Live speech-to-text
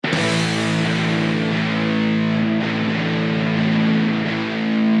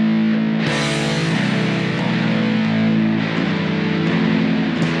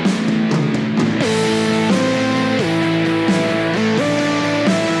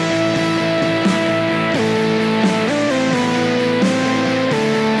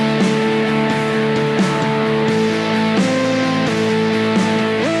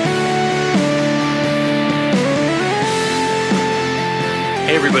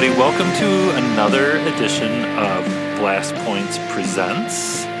everybody. Welcome to another edition of Blast Points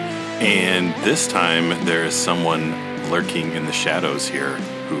Presents. And this time there is someone lurking in the shadows here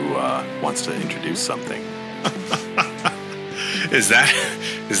who wants to introduce something. Is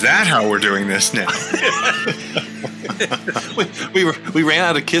that how we're doing this now? we ran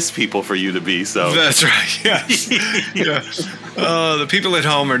out of Kiss people for you to be, so. That's right, yes. Yeah. The people at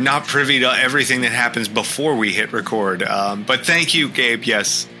home are not privy to everything that happens before we hit record. But thank you, Gabe.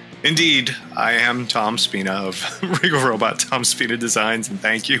 Yes, indeed, I am Tom Spina of Regal Robot, Tom Spina Designs, and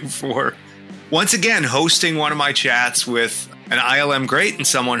thank you for, once again, hosting one of my chats with an ILM great and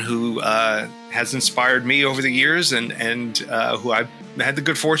someone who has inspired me over the years and who I've had the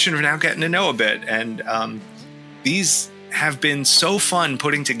good fortune of now getting to know a bit. And these have been so fun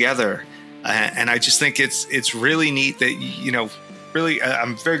putting together. And I just think it's really neat that, really,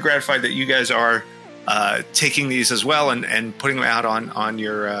 I'm very gratified that you guys are taking these as well and putting them out on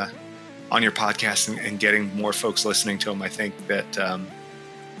your podcast and getting more folks listening to them. I think that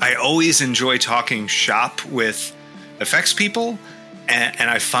I always enjoy talking shop with effects people, and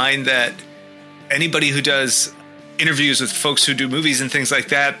I find that anybody who does interviews with folks who do movies and things like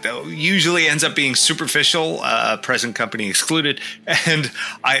that usually ends up being superficial, present company excluded. And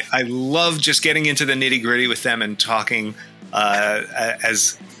I love just getting into the nitty gritty with them and talking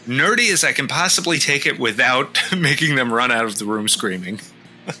as nerdy as I can possibly take it without making them run out of the room screaming.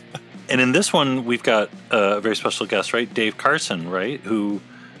 And in this one, we've got a very special guest, right? Dave CARSON, right? Who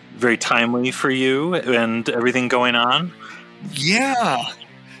very timely for you and everything going on. Yeah.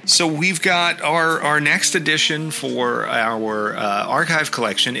 So we've got our next edition for our archive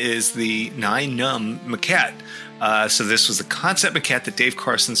collection is the 9-Num maquette. So this was a concept maquette that Dave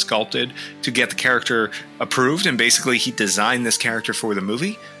CARSON sculpted to get the character approved, and basically he designed this character for the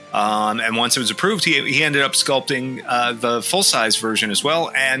movie. And once it was approved, he ended up sculpting the full-size version as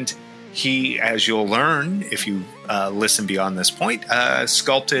well. And he, as you'll learn if you listen beyond this point,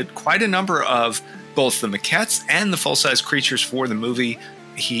 sculpted quite a number of both the maquettes and the full-size creatures for the movie.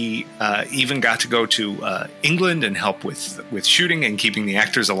 He even got to go to England and help with shooting and keeping the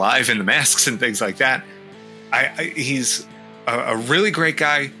actors alive in the masks and things like that. He's a really great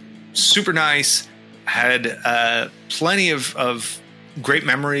guy, super nice, had plenty of great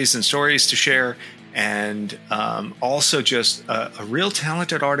memories and stories to share, and also just a real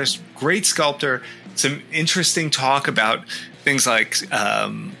talented artist, great sculptor, some interesting talk about things like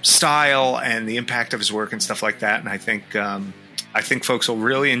style and the impact of his work and stuff like that. And I think folks will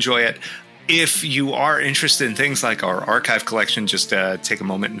really enjoy it. If you are interested in things like our archive collection, just take a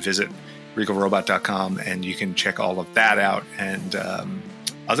moment and visit regalrobot.com and you can check all of that out. And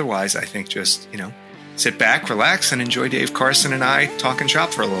otherwise, I think just, sit back, relax, and enjoy Dave CARSON and I talking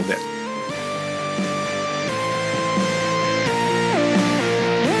shop for a little bit.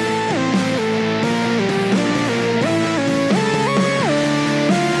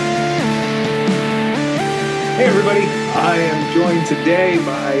 Hey everybody, I am joined today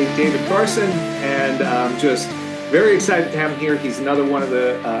by David CARSON, and I'm just very excited to have him here. He's another one of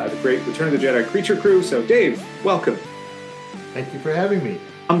the great Return of the Jedi creature crew. So Dave, welcome. Thank you for having me.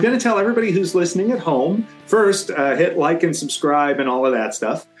 I'm going to tell everybody who's listening at home, first, hit like and subscribe and all of that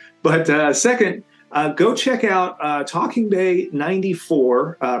stuff. But second, go check out Talking Bay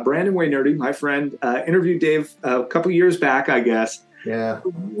 94. Brandon Way Nerdy, my friend, interviewed Dave a couple years back, I guess. Yeah.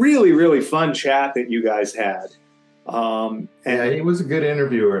 Really, really fun chat that you guys had. And he was a good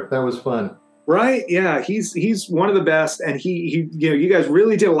interviewer. That was fun. Right? Yeah, he's one of the best, and he you guys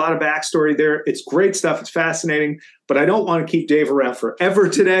really did a lot of backstory there. It's great stuff. It's fascinating, but I don't want to keep Dave around forever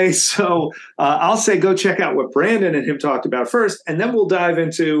today, so I'll say go check out what Brandon and him talked about first, and then we'll dive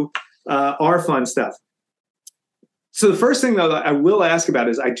into our fun stuff. So the first thing, though, that I will ask about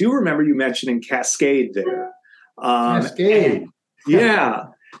is I do remember you mentioning Cascade there. Cascade. Yeah.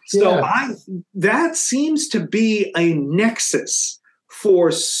 So that seems to be a nexus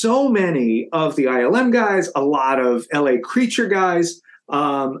for so many of the ILM guys, a lot of LA Creature guys,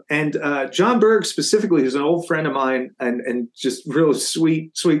 and John Berg specifically, who's an old friend of mine and just really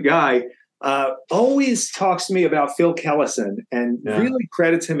sweet guy, always talks to me about Phil Kellison and really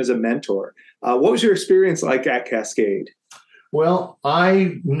credits him as a mentor. What was your experience like at Cascade? Well,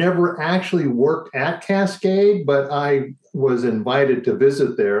 I never actually worked at Cascade, but I was invited to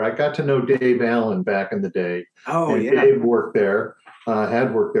visit there. I got to know Dave Allen back in the day. Oh, and yeah. Dave worked there,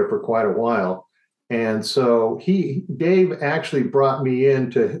 had worked there for quite a while. And so Dave actually brought me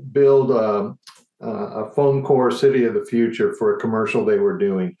in to build a foam core City of the Future for a commercial they were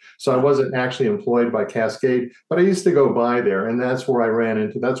doing. So I wasn't actually employed by Cascade, but I used to go by there, and that's where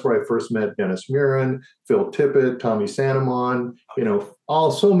I first met Dennis Murin, Phil Tippett, Tommy Sanamon,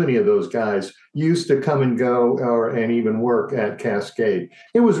 so many of those guys used to come and go and even work at Cascade.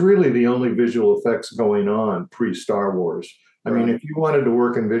 It was really the only visual effects going on pre-Star Wars. I mean, if you wanted to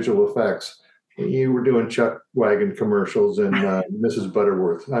work in visual effects, you were doing Chuck Wagon commercials and Mrs.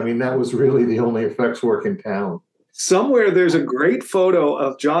 Butterworth. I mean, that was really the only effects work in town. Somewhere there's a great photo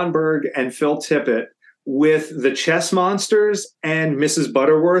of John Berg and Phil Tippett with the chess monsters and Mrs.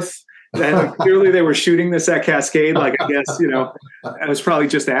 Butterworth. And clearly they were shooting this at Cascade. Like, I guess, it was probably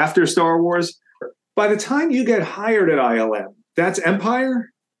just after Star Wars. By the time you get hired at ILM, that's Empire?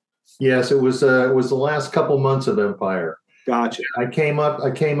 Yes, it was the last couple months of Empire. Gotcha. I came up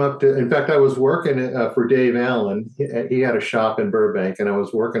to, in fact, I was working for Dave Allen. He had a shop in Burbank, and I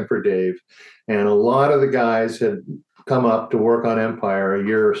was working for Dave. And a lot of the guys had come up to work on Empire a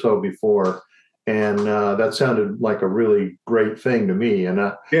year or so before. And that sounded like a really great thing to me. And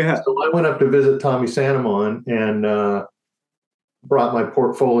so I went up to visit Tommy Sanamon and brought my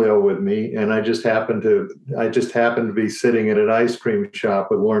portfolio with me. And I just happened to be sitting at an ice cream shop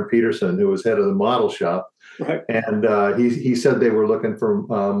with Warren Peterson, who was head of the model shop. Right. And he said they were looking for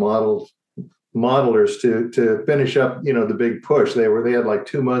modelers to finish up, the big push. They had like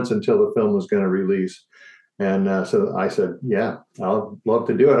 2 months until the film was going to release. And so I said, yeah, I'll love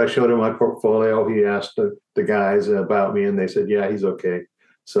to do it. I showed him my portfolio. He asked the guys about me, and they said, yeah, he's okay.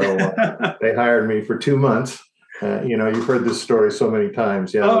 So they hired me for 2 months. You've heard this story so many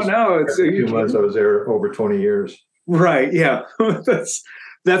times. Yeah. It's 2 months. I was there over 20 years. Right. Yeah.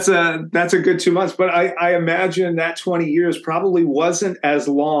 That's a good 2 months, but I imagine that 20 years probably wasn't as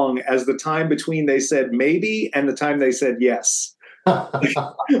long as the time between they said maybe and the time they said yes.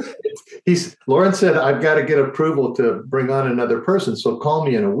 Lawrence said, I've got to get approval to bring on another person, so call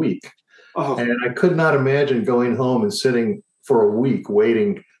me in a week. Oh. And I could not imagine going home and sitting for a week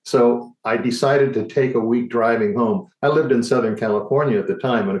waiting. So I decided to take a week driving home. I lived in Southern California at the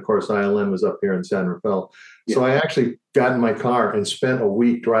time, and of course ILM was up here in San Rafael. Yeah. So I actually got in my car and spent a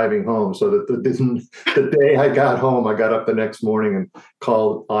week driving home, so that the day I got home, I got up the next morning and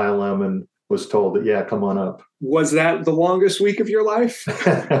called ILM and was told that, yeah, come on up. Was that the longest week of your life?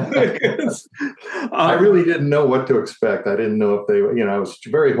 I really didn't know what to expect. I didn't know if they, I was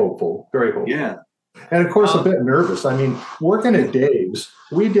very hopeful, very hopeful. Yeah. And of course, a bit nervous. I mean, working at Dave's,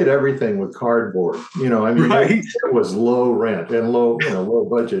 we did everything with cardboard. Right. It was low rent and low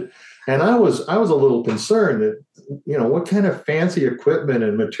budget. And I was a little concerned that, what kind of fancy equipment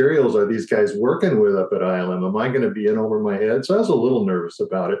and materials are these guys working with up at ILM? Am I going to be in over my head? So I was a little nervous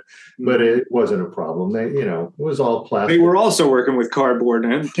about it, but it wasn't a problem. They, it was all plastic. They were also working with cardboard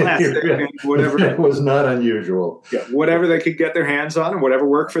and plastic and whatever. It was not unusual. Yeah, whatever they could get their hands on and whatever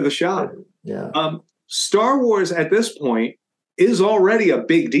worked for the shop. Yeah. Star Wars at this point is already a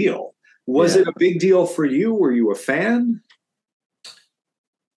big deal. Was it a big deal for you? Were you a fan?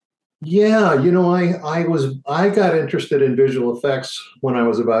 Yeah, I got interested in visual effects when I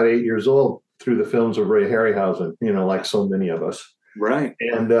was about 8 years old through the films of Ray Harryhausen, like so many of us. Right.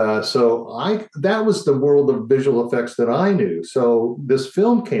 And so that was the world of visual effects that I knew. So this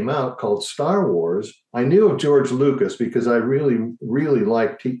film came out called Star Wars. I knew of George Lucas because I really, really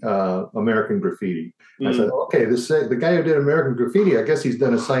liked American Graffiti. I said, okay, the guy who did American Graffiti, I guess he's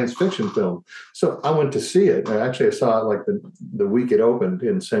done a science fiction film. So I went to see it. I saw it like the week it opened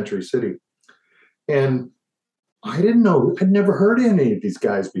in Century City. And I didn't know, I'd never heard of any of these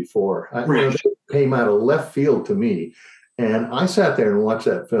guys before. They came out of left field to me. And I sat there and watched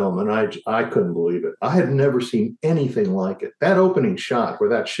that film, and I couldn't believe it. I had never seen anything like it. That opening shot where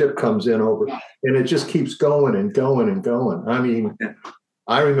that ship comes in over, and it just keeps going and going and going. I mean,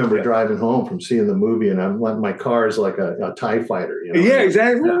 I remember driving home from seeing the movie, and my car is like a TIE fighter. Yeah,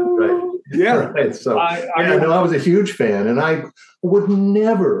 exactly. Right. Yeah. Right. So I was a huge fan, and I would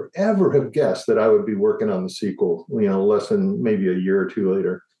never, ever have guessed that I would be working on the sequel, less than maybe a year or two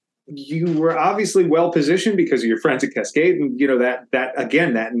later. You were obviously well positioned because of your friends at Cascade, and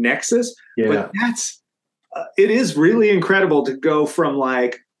that nexus. Yeah. But it is really incredible to go from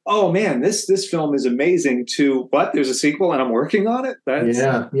like, oh man, this film is amazing to, but there's a sequel and I'm working on it.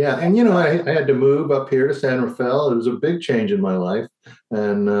 Yeah. And I had to move up here to San Rafael. It was a big change in my life,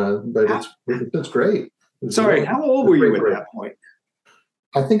 and but it's great. How old were you at that point?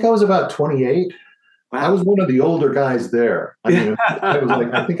 I think I was about 28. Wow. I was one of the older guys there. I mean,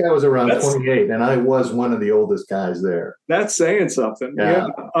 I think I was around 28, and I was one of the oldest guys there. That's saying something. Yeah.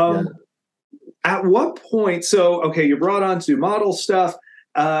 At what point? So, okay, you're brought on to do model stuff.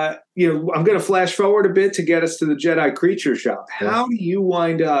 I'm going to flash forward a bit to get us to the Jedi Creature Shop. How do you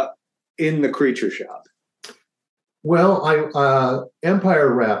wind up in the Creature Shop? Well,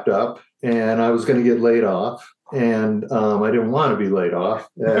 Empire wrapped up, and I was going to get laid off. and I didn't want to be laid off.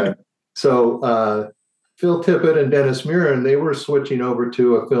 So Phil Tippett and Dennis Murin, they were switching over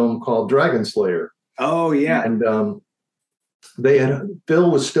to a film called Dragon Slayer. Oh yeah. And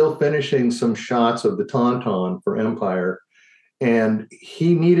Phil was still finishing some shots of the Tauntaun for Empire, and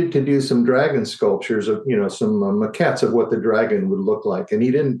he needed to do some dragon sculptures of, some maquettes of what the dragon would look like. And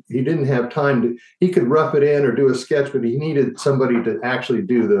he didn't have time to. He could rough it in or do a sketch, but he needed somebody to actually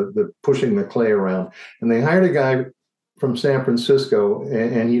do the pushing the clay around. And they hired a guy from San Francisco,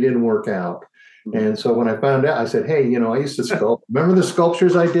 and he didn't work out. And so when I found out, I said, hey, I used to sculpt. Remember the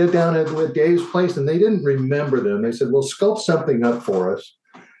sculptures I did down at Dave's place? And they didn't remember them. They said, well, sculpt something up for us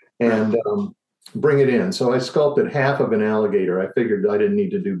and bring it in. So I sculpted half of an alligator. I figured I didn't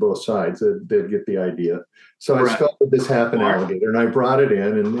need to do both sides. They'd get the idea. So I sculpted this half an alligator, and I brought it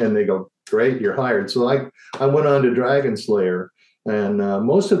in, and they go, great, you're hired. So I went on to Dragon Slayer. And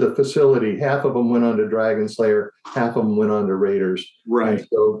most of the facility, half of them went on to Dragon Slayer, half of them went on to Raiders. Right. And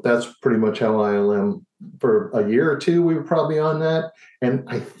so that's pretty much how ILM, for a year or two, we were probably on that. And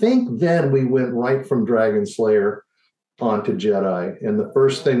I think then we went right from Dragon Slayer onto Jedi. And the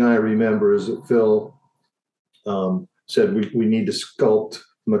first thing I remember is that Phil said we need to sculpt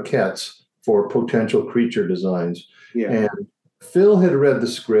maquettes for potential creature designs. Yeah. And Phil had read the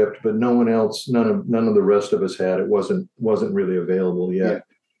script, but no one else, none of the rest of us had. It wasn't really available yet.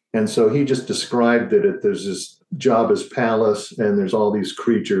 Yeah. And so he just described it. There's this Jabba's palace, and there's all these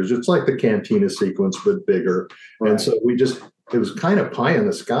creatures. It's like the Cantina sequence, but bigger. Right. And so it was kind of pie in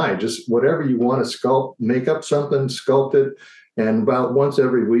the sky. Just whatever you want to sculpt, make up something, sculpt it. And about once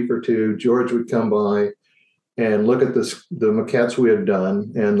every week or two, George would come by and look at the maquettes we had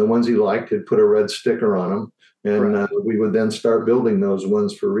done, and the ones he liked, he'd put a red sticker on them. And we would then start building those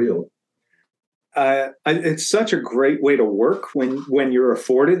ones for real. It's such a great way to work when you're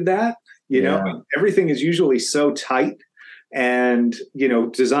afforded that. Everything is usually so tight and,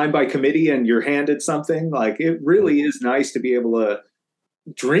 designed by committee, and you're handed something. Like, it really is nice to be able to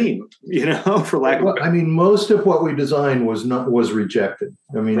dream, for lack of. I mean, most of what we designed was rejected.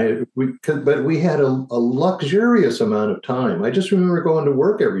 I mean, but we had a luxurious amount of time. I just remember going to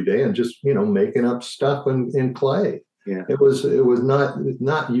work every day and just making up stuff in clay. Yeah, it was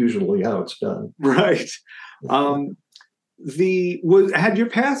not usually how it's done. Right. Had your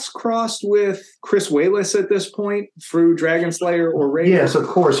paths crossed with Chris Wayless at this point through Dragon Slayer or Raiders? Yes, of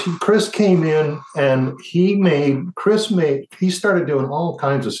course. Chris came in, and he started doing all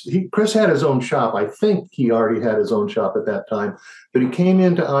kinds of. Chris had his own shop. I think he already had his own shop at that time, but he came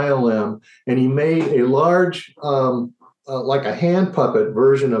into ILM and he made a large, like a hand puppet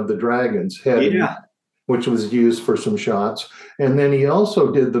version of the dragon's head, which was used for some shots. And then he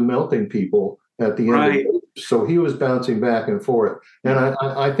also did the melting people at the end. Right. So he was bouncing back and forth, and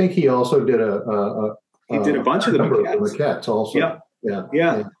I think he also did he did a bunch of the maquettes also.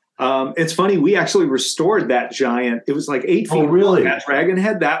 Yeah. It's funny, we actually restored that giant. It was like 8 feet long, that dragon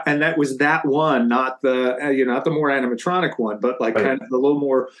head. That was that one, not the not the more animatronic one, but like kind of a little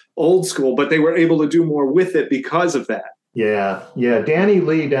more old school. But they were able to do more with it because of that. Yeah. Danny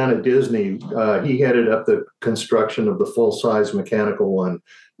Lee down at Disney, he headed up the construction of the full-size mechanical one.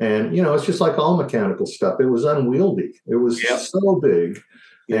 And, it's just like all mechanical stuff. It was unwieldy. It was so big.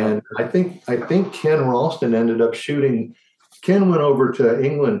 Yeah. And I think Ken Ralston ended up shooting. Ken went over to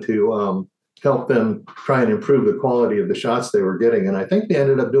England to help them try and improve the quality of the shots they were getting. And I think they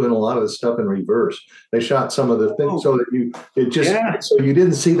ended up doing a lot of the stuff in reverse. They shot some of the things so that so you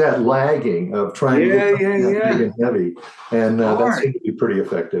didn't see that lagging of trying to get big and heavy. And that seemed to be pretty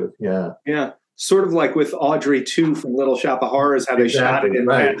effective. Yeah. Yeah. Sort of like with Audrey 2 from Little Shop of Horrors, how they shot it in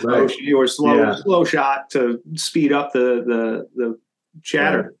fast motion or slow shot to speed up the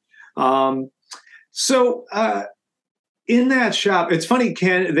chatter. Right. So in that shop, it's funny,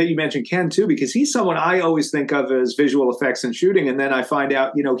 Ken, that you mentioned Ken too, because he's someone I always think of as visual effects and shooting, and then I find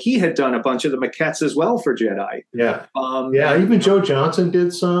out, he had done a bunch of the maquettes as well for Jedi. Yeah, even Joe Johnson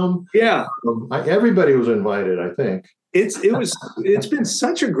did some. Yeah, everybody was invited, I think. It's been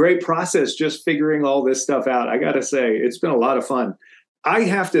such a great process just figuring all this stuff out. I got to say, it's been a lot of fun. I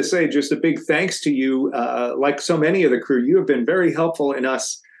have to say just a big thanks to you. Like so many of the crew, you have been very helpful in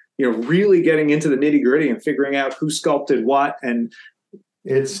us, really getting into the nitty gritty and figuring out who sculpted what. And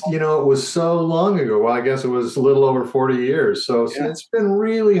it's, it was so long ago. Well, I guess it was a little over 40 years. So it's been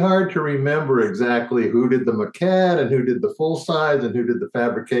really hard to remember exactly who did the maquette and who did the full size and who did the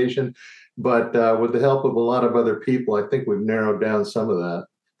fabrication. But with the help of a lot of other people, I think we've narrowed down some of that.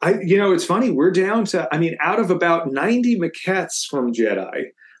 It's funny. We're down to, out of about 90 maquettes from Jedi,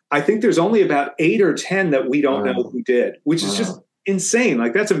 I think there's only about 8 or 10 that we don't know who did, which is just insane.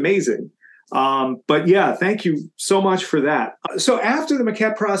 Like, that's amazing. But yeah, thank you so much for that. So after the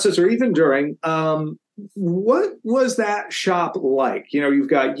maquette process, or even during, what was that shop like? You know, you've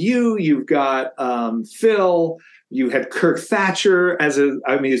got Phil, you had Kirk Thatcher as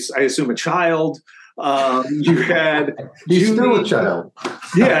I assume a child. You had He's Judy. still a child.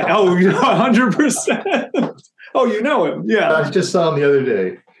 Yeah. Oh, 100%. Oh, you know him. Yeah. I just saw him the other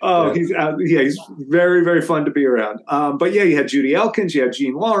day. Oh, he's very, very fun to be around. But yeah, you had Judy Elkins, you had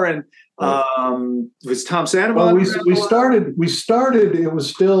Jean Lauren. Was Tom Sandoval? Well, we started. It was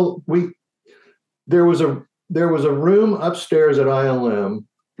still There was a room upstairs at ILM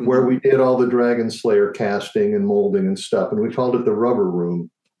where we did all the Dragon Slayer casting and molding and stuff, and we called it the Rubber Room.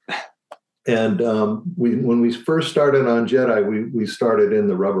 And when we first started on Jedi, we started in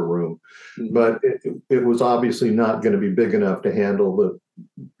the Rubber Room, but it was obviously not going to be big enough to handle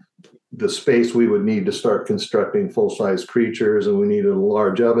the space we would need to start constructing full-size creatures, and we needed a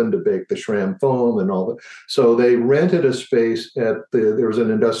large oven to bake the Shram foam and all that. So they rented a space there was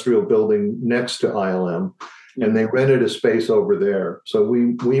an industrial building next to ILM, and they rented a space over there. So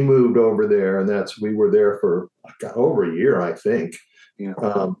we moved over there, and we were there for over a year, I think,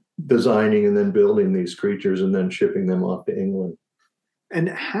 designing and then building these creatures and then shipping them off to England. And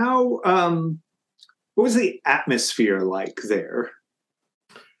how, what was the atmosphere like there?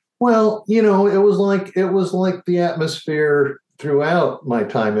 Well, it was like the atmosphere throughout my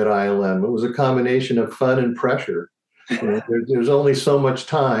time at ILM. It was a combination of fun and pressure. There's only so much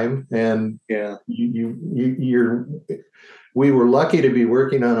time, and we were lucky to be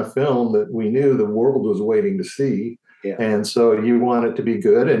working on a film that we knew the world was waiting to see. Yeah. And so you want it to be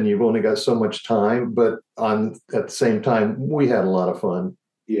good, and you've only got so much time. But at the same time, we had a lot of fun.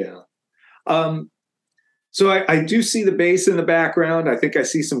 Yeah. So I do see the bass in the background. I think I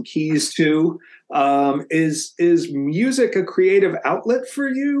see some keys too. Is music a creative outlet for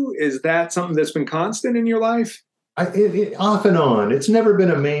you? Is that something that's been constant in your life? Off and on. It's never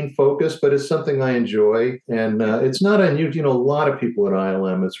been a main focus, but it's something I enjoy. And it's not unusual. A lot of people at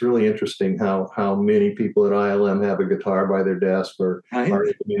ILM, it's really interesting how many people at ILM have a guitar by their desk or are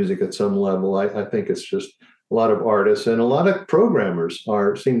into music at some level. I think it's just a lot of artists and a lot of programmers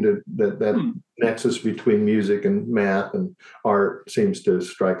seem to that nexus between music and math and art seems to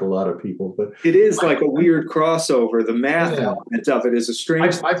strike a lot of people. But it is like a weird crossover. The math element of it is a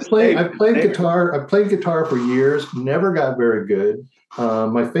strange. I played guitar. I played guitar for years. Never got very good.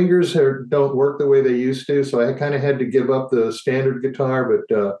 My fingers don't work the way they used to, so I kind of had to give up the standard guitar.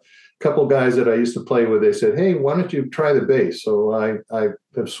 But a couple guys that I used to play with, they said, "Hey, why don't you try the bass?" So I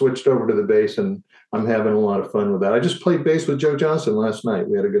have switched over to the bass, and I'm having a lot of fun with that. I just played bass with Joe Johnson last night.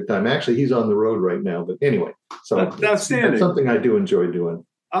 We had a good time. Actually, he's on the road right now. But anyway, so that's something I do enjoy doing.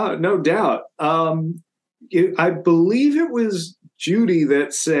 No doubt. I believe it was Judy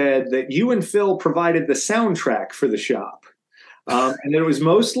that said that you and Phil provided the soundtrack for the shop. And it was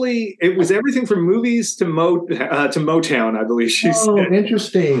everything from movies to Motown, I believe she said. Oh,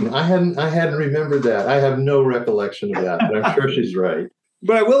 interesting. I hadn't remembered that. I have no recollection of that, but I'm sure she's right.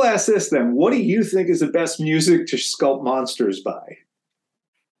 But I will ask this then. What do you think is the best music to sculpt monsters by?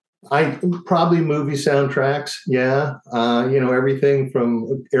 Probably movie soundtracks. Yeah. Everything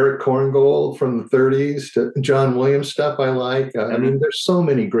from Eric Korngold from the 30s to John Williams stuff I like. I mean, there's so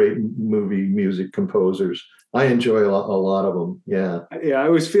many great movie music composers. I enjoy a lot of them. Yeah. Yeah. I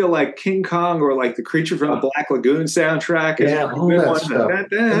always feel like King Kong or like the Creature from the Black Lagoon soundtrack. All that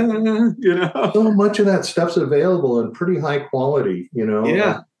stuff. So much of that stuff's available and pretty high quality,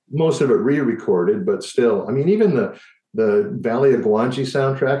 Yeah. Most of it re-recorded, but still, I mean, even the Valley of Gwangi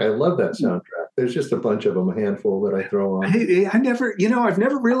soundtrack, I love that soundtrack. There's just a bunch of them, a handful that I throw on. I've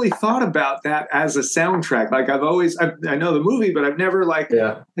never really thought about that as a soundtrack. Like I know the movie, but I've never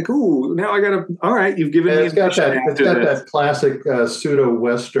ooh, now I gotta, all right, you've given me. It's got that classic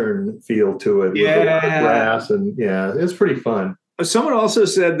pseudo-Western feel to it. Yeah. With a lot of brass and it's pretty fun. Someone also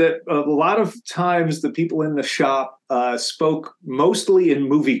said that a lot of times the people in the shop spoke mostly in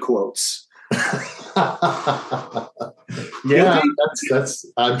movie quotes. That's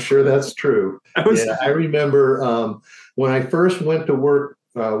I'm sure that's true. I remember when I first went to work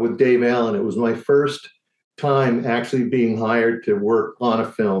with Dave Allen, it was my first time actually being hired to work on a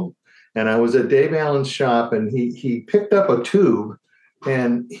film. And I was at Dave Allen's shop, and he picked up a tube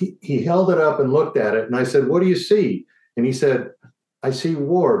and he held it up and looked at it. And I said, "What do you see?" And he said, "I see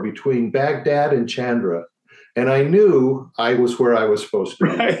war between Baghdad and Chandra." And I knew I was where I was supposed to be.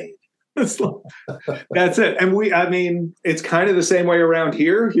 Right. That's it. And it's kind of the same way around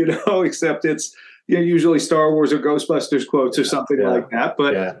here, except it's usually Star Wars or Ghostbusters quotes or something like that.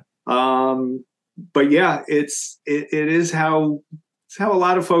 But it is how It's how a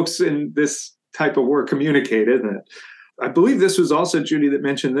lot of folks in this type of work communicate, isn't it? I believe this was also Judy that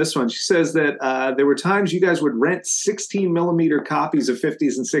mentioned this one. She says that there were times you guys would rent 16 millimeter copies of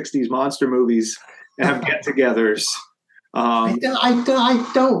 50s and 60s monster movies and have get-togethers. I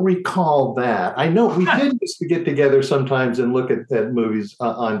don't recall that. I know we did used to get together sometimes and look at movies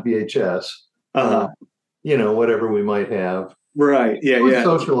on VHS. Whatever we might have. Right. Yeah. We would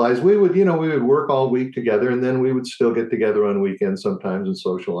socialize. We would work all week together, and then we would still get together on weekends sometimes and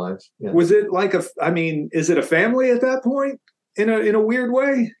socialize. Yeah. Was it like is it a family at that point in a weird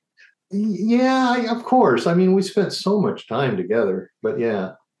way? Yeah, of course. I mean, we spent so much time together, but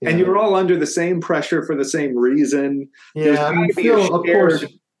yeah. And you were all under the same pressure for the same reason. Yeah, I mean, Phil, of course,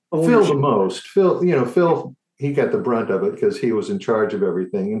 Phil the most. Phil, he got the brunt of it because he was in charge of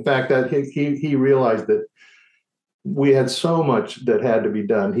everything. In fact, that he realized that we had so much that had to be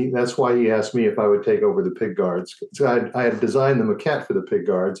done. That's why he asked me if I would take over the pig guards. So I had designed the maquette for the pig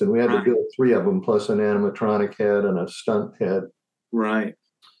guards, and we had to build 3 of them, plus an animatronic head and a stunt head. Right.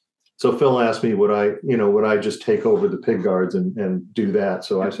 So Phil asked me, would I just take over the pig guards and do that?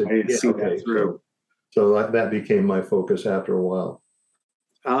 So I said, see that through. So that became my focus after a while.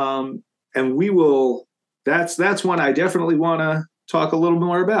 And we will. That's one I definitely want to talk a little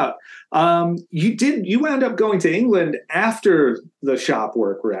more about. You wound up going to England after the shop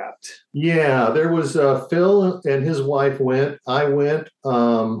work wrapped. Yeah, there was Phil and his wife went. I went.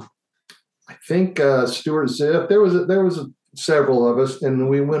 I think Stuart Ziff. There was several of us, and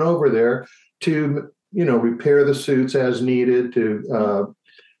we went over there to repair the suits as needed.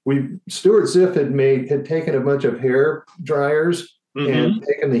 Stuart Ziff had taken a bunch of hair dryers and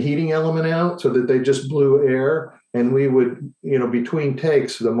taken the heating element out so that they just blew air. And we would, between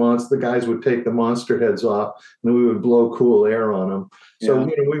takes, the guys would take the monster heads off, and we would blow cool air on them. So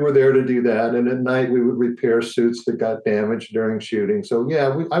we were there to do that. And at night we would repair suits that got damaged during shooting. So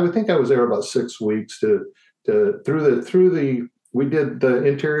I would think I was there about 6 weeks we did the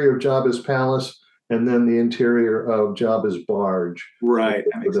interior of Jabba's palace and then the interior of Jabba's barge. Right.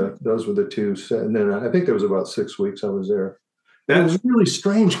 Those were the two. And then I think there was about 6 weeks I was there. It was really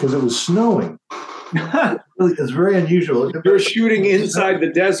strange because it was snowing. It's very unusual. You're shooting inside the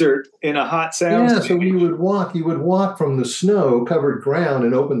desert in a hot sound. Yeah, so you would walk from the snow-covered ground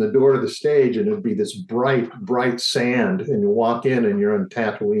and open the door to the stage, and it'd be this bright sand, and you walk in and you're on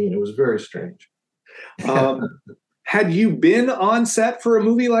Tatooine. It was very strange. Had you been on set for a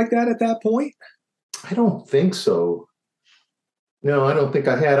movie like that at that point? I don't think so. No, I don't think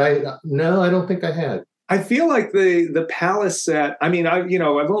I had. I don't think I had. I feel like the palace set. I mean, I've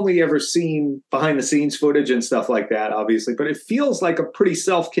only ever seen behind the scenes footage and stuff like that, obviously, but it feels like a pretty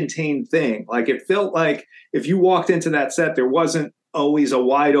self-contained thing. Like it felt like if you walked into that set, there wasn't always a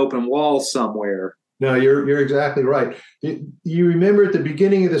wide open wall somewhere. No, you're exactly right. You remember at the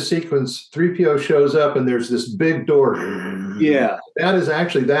beginning of the sequence, 3PO shows up and there's this big door. Yeah.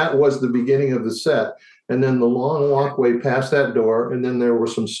 That was the beginning of the set. And then the long walkway past that door, and then there were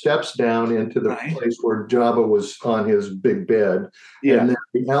some steps down into the place where Jabba was on his big bed. Yeah. And then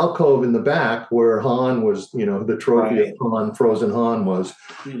the alcove in the back where Han was, the trophy of Han, frozen Han was.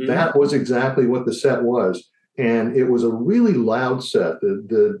 Mm-hmm. That was exactly what the set was. And it was a really loud set.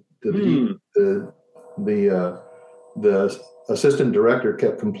 The assistant director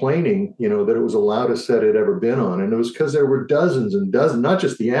kept complaining, that it was the loudest set it ever been on. And it was because there were dozens and dozens, not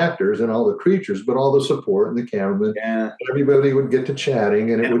just the actors and all the creatures, but all the support and the cameramen. Yeah. Everybody would get to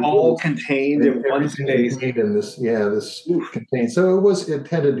chatting, and it would all contained in one space. This contained. So it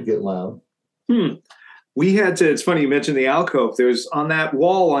tended to get loud. We had to, it's funny you mentioned the alcove. There's on that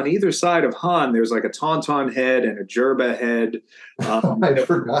wall on either side of Han, there's like a Tauntaun head and a Jerba head. I'd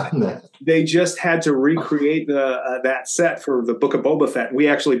forgotten that. They just had to recreate that set for the Book of Boba Fett. We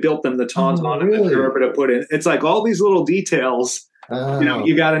actually built them the Tauntaun and the Jerba to put in. It's like all these little details,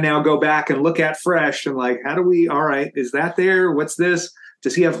 you got to now go back and look at fresh and like, all right, is that there? What's this?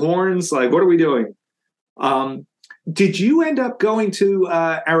 Does he have horns? Like, what are we doing? Did you end up going to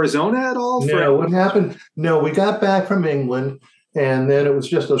Arizona at all? No, what happened? No, we got back from England, and then it was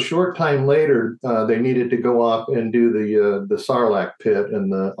just a short time later. They needed to go off and do the Sarlacc pit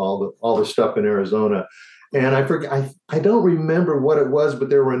and all the stuff in Arizona. And I forget. I don't remember what it was, but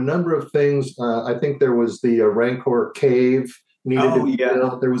there were a number of things. I think there was the Rancor cave needed to be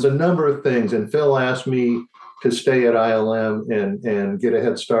built. There was a number of things, and Phil asked me to stay at ILM and get a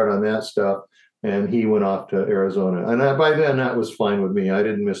head start on that stuff. And he went off to Arizona. And by then, that was fine with me. I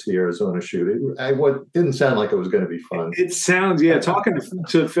didn't miss the Arizona shoot. It didn't sound like it was going to be fun. It sounds, talking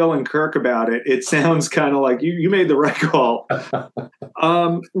to Phil and Kirk about it, it sounds kind of like you made the right call.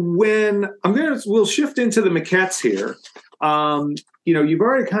 We'll shift into the maquettes here. You've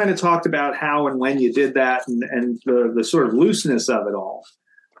already kind of talked about how and when you did that and the sort of looseness of it all.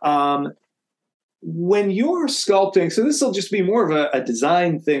 When you're sculpting, so this will just be more of a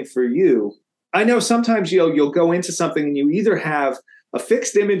design thing for you. I know sometimes you'll go into something and you either have a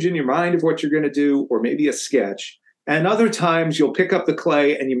fixed image in your mind of what you're going to do, or maybe a sketch. And other times you'll pick up the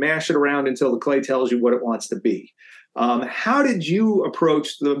clay and you mash it around until the clay tells you what it wants to be. How did you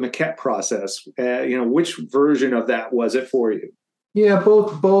approach the maquette process? Which version of that was it for you? Yeah,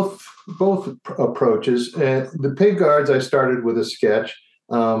 both approaches. The pig guards, I started with a sketch.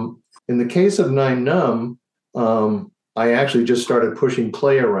 In the case of 9 Num, I actually just started pushing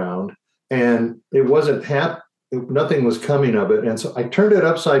clay around, and it wasn't nothing was coming of it. And so I turned it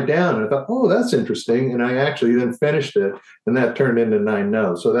upside down and I thought, oh, that's interesting. And I actually then finished it, and that turned into 9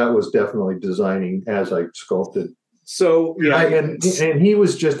 Num. So that was definitely designing as I sculpted. So yeah, and he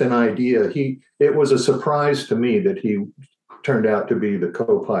was just an idea. It was a surprise to me that he turned out to be the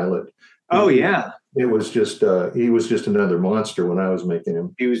co-pilot. Oh yeah, it was just he was just another monster when I was making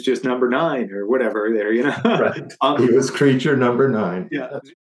him. He was just number 9 or whatever there, Right. He was creature number 9. Yeah.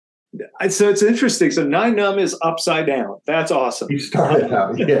 So it's interesting. So 9 Num is upside down. That's awesome. He started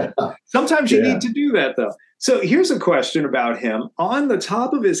out, yeah. Sometimes you need to do that though. So here's a question about him. On the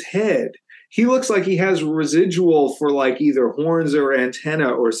top of his head, he looks like he has residual for like either horns or antenna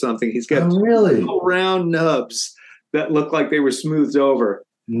or something. He's got little round nubs that look like they were smoothed over.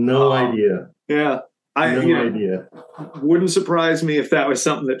 No idea. Yeah. No idea. Wouldn't surprise me if that was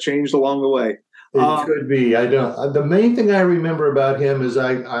something that changed along the way. It could be. I don't. The main thing I remember about him is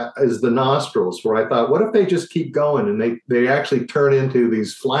is the nostrils, where I thought, what if they just keep going and they actually turn into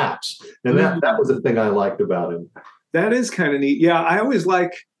these flaps? And that was the thing I liked about him. That is kind of neat. Yeah, I always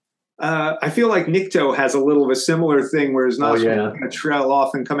like. I feel like Nikto has a little of a similar thing, where his nostrils kind of trail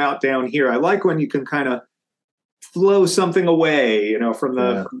off and come out down here. I like when you can kind of flow something away, from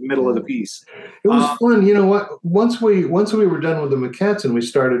the middle of the piece. It was fun. You know what? Once we were done with the maquettes and we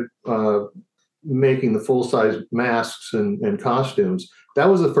started making the full-size masks and costumes, that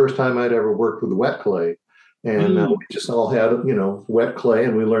was the first time I'd ever worked with wet clay. And we just all had, wet clay,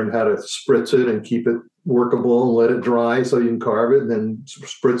 and we learned how to spritz it and keep it workable and let it dry so you can carve it and then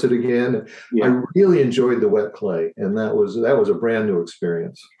spritz it again. Yeah. I really enjoyed the wet clay, and that was a brand new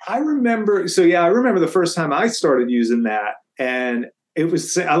experience. I remember the first time I started using that, and it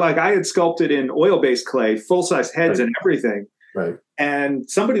was like I had sculpted in oil-based clay, full-size heads and everything. Right. And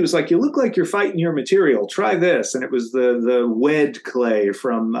somebody was like, "You look like you're fighting your material. Try this." And it was the wed clay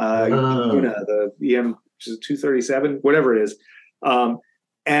from Una, the EM 237, whatever it is.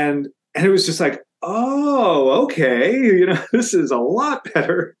 And it was just like, oh, okay. This is a lot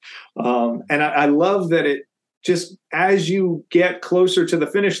better. And I love that it just, as you get closer to the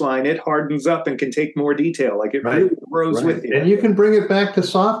finish line, it hardens up and can take more detail. Like it really grows with you. And you can bring it back to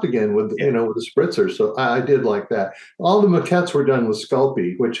soft again with, with the spritzer. So I did like that. All the maquettes were done with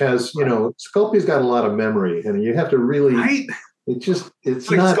Sculpey, which has, Sculpey's got a lot of memory, and you have to really, it's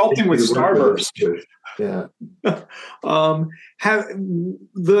like not sculpting with Starburst. Yeah. Have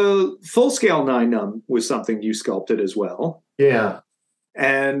the full scale 9 Num was something you sculpted as well. Yeah.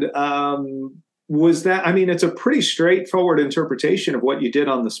 And, was that, it's a pretty straightforward interpretation of what you did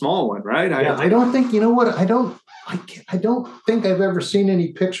on the small one, right? I don't think, I don't think I've ever seen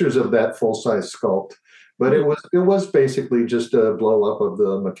any pictures of that full-size sculpt, but it was basically just a blow up of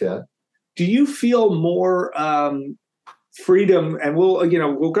the maquette. Do you feel more freedom, and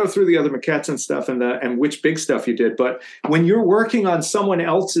we'll go through the other maquettes and stuff and which big stuff you did, but when you're working on someone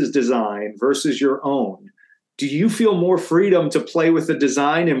else's design versus your own, do you feel more freedom to play with the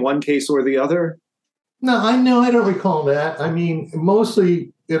design in one case or the other? No, I don't recall that.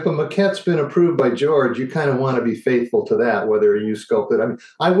 Mostly if a maquette's been approved by George, you kind of want to be faithful to that, whether you sculpt it.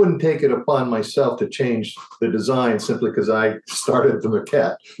 I wouldn't take it upon myself to change the design simply because I started the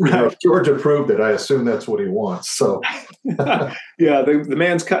maquette. Right. If George approved it, I assume that's what he wants. So, yeah, the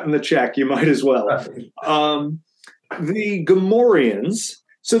man's cutting the check. You might as well. The Gamorreans.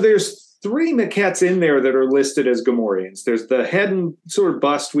 So there's 3 maquettes in there that are listed as Gamorreans. There's the head and sort of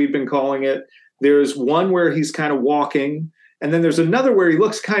bust, we've been calling it. There's one where he's kind of walking. And then there's another where he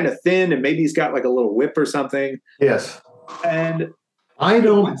looks kind of thin and maybe he's got like a little whip or something. Yes. And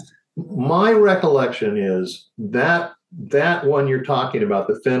my recollection is that one you're talking about,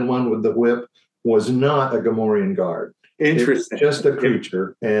 the thin one with the whip, was not a Gamorrean guard. Interesting. It's just a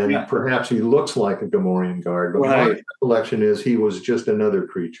creature, and perhaps he looks like a Gamorrean guard, but my recollection is he was just another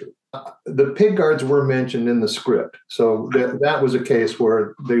creature. The pig guards were mentioned in the script, so that was a case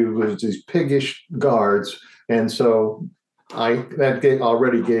where there was these piggish guards, and so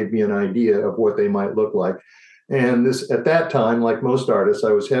already gave me an idea of what they might look like. And this, at that time, like most artists,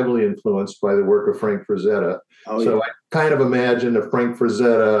 I was heavily influenced by the work of Frank Frazetta. So I kind of imagined a Frank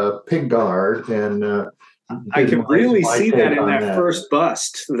Frazetta pig guard, and I can really see that in that first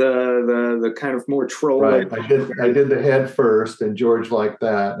bust, the kind of more troll. Right. I did the head first, and George liked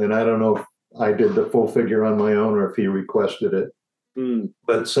that. And I don't know if I did the full figure on my own or if he requested it.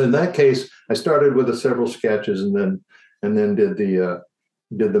 But so in that case, I started with the several sketches and then did the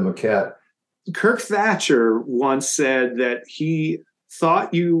maquette. Kirk Thatcher once said that he thought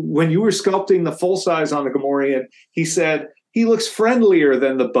when you were sculpting the full size on the Gamorrean, he said he looks friendlier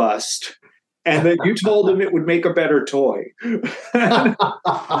than the bust, and that you told him it would make a better toy. Was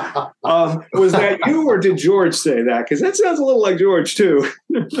that you, or did George say that? Because that sounds a little like George too.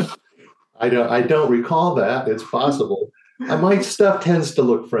 I don't recall that. It's possible. My stuff tends to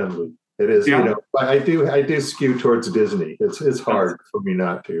look friendly. It is, but I do skew towards Disney. It's hard for me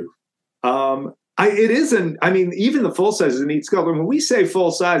not to. It isn't. I mean, even the full size is a neat sculpture. When we say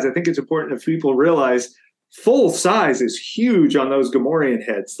full size, I think it's important that people realize full size is huge on those Gamorrean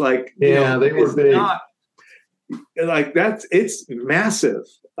heads. Like, they were big. It's massive.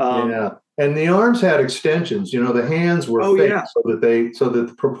 And the arms had extensions. The hands were fake so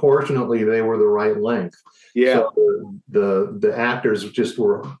that proportionately they were the right length. Yeah. So the actors just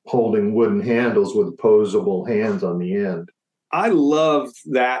were holding wooden handles with opposable hands on the end. I love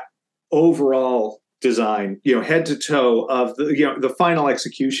that overall design, head to toe of the final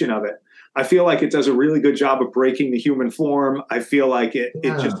execution of it. I feel like it does a really good job of breaking the human form. I feel like it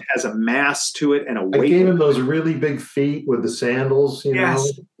just has a mass to it and a weight. I gave him those really big feet with the sandals,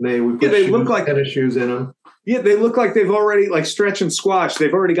 Yes. We put they look like tennis shoes in them. Yeah, they look like they've already, like stretch and squash.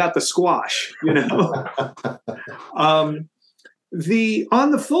 They've already got the squash, on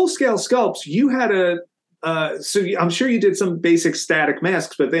the full scale sculpts, you had so I'm sure you did some basic static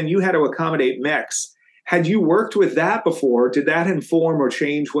masks, but then you had to accommodate mechs. Had you worked with that before? Did that inform or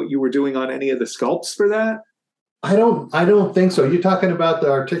change what you were doing on any of the sculpts for that? I don't think so. You're talking about the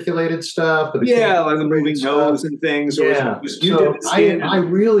articulated stuff? Like the moving nose and things. Yeah.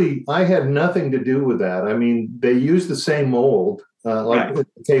 I had nothing to do with that. I mean, they used the same mold. In the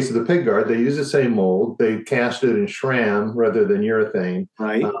case of the pig guard, they used the same mold. They cast it in SRAM rather than urethane.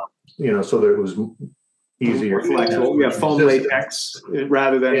 Right. So that it was easier. Flexible. Foam latex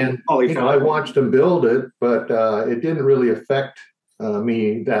rather than polyfoam. I watched them build it, but it didn't really affect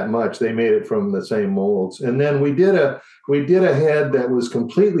me that much. They made it from the same molds. And then we did a head that was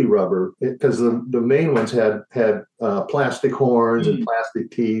completely rubber, because the main ones had plastic horns and plastic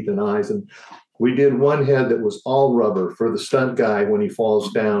teeth and eyes. And we did one head that was all rubber for the stunt guy when he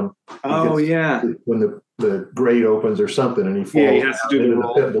falls down. When the grate opens or something and he falls he has to do into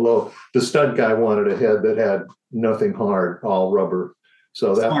the pit below. The stunt guy wanted a head that had nothing hard, all rubber.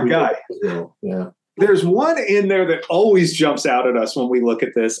 So that smart guy. There's one in there that always jumps out at us when we look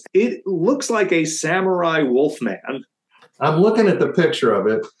at this. It looks like a samurai wolfman. I'm looking at the picture of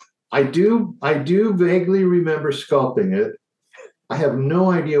it. I do vaguely remember sculpting it. I have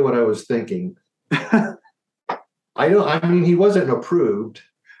no idea what I was thinking. He wasn't approved.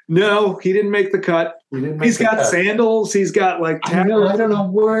 No, he didn't make the cut. He's got sandals. He's got like tatters. I don't know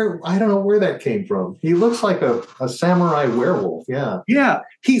where that came from. He looks like a samurai werewolf. Yeah,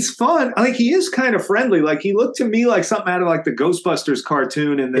 he's fun. I think he is kind of friendly. Like, he looked to me like something out of like the Ghostbusters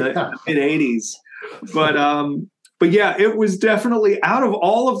cartoon in the mid '80s. But yeah, it was definitely out of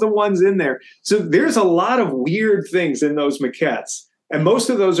all of the ones in there. So there's a lot of weird things in those maquettes. And most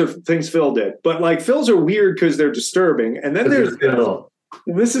of those are things Phil did. But like, Phil's are weird because they're disturbing. And then there's Phil.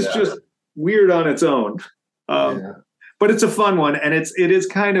 This is just weird on its own. But it's a fun one. And it is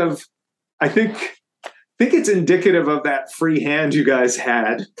kind of, I think it's indicative of that free hand you guys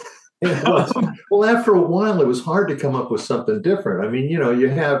had. Well, after a while, it was hard to come up with something different. I mean, you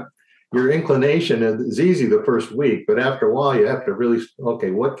have your inclination is easy the first week, but after a while you have to really,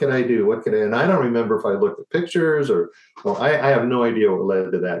 what can I do? And I don't remember if I looked at pictures I have no idea what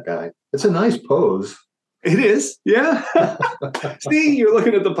led to that guy. It's a nice pose. It is. Yeah. See, you're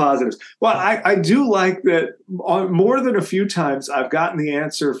looking at the positives. Well, I do like that more than a few times I've gotten the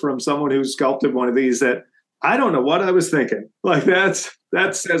answer from someone who sculpted one of these that I don't know what I was thinking. Like,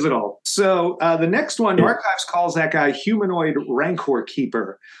 that says it all. So the next one, Archives calls that guy Humanoid Rancor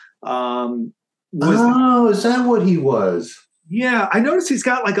Keeper. Is that what he was? Yeah, I noticed he's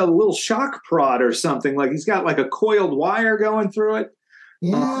got like a little shock prod or something. Like, he's got like a coiled wire going through it.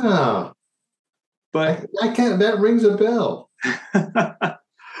 Yeah. But I can't. That rings a bell.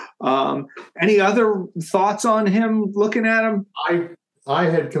 Any other thoughts on him? Looking at him, I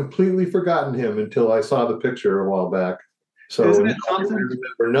had completely forgotten him until I saw the picture a while back. So I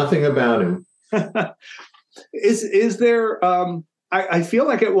remember nothing about him. Is there? I feel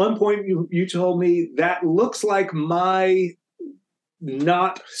like at one point you told me that looks like my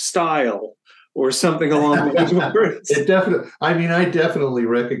not style or something along those lines. It definitely. I mean, I definitely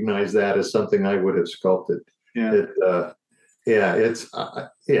recognize that as something I would have sculpted. Yeah.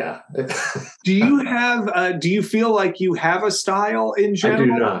 Yeah. Do you feel like you have a style in general? I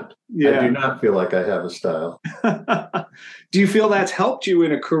do not. Yeah. I do not feel like I have a style. Do you feel that's helped you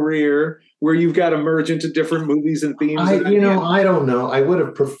in a career where you've got to merge into different movies and themes? I don't know. I would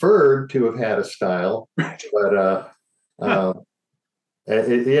have preferred to have had a style, but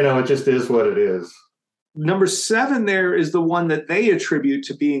it just is what it is. Number 7 there is the one that they attribute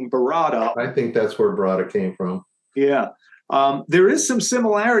to being Barada. I think that's where Barada came from. Yeah. There is some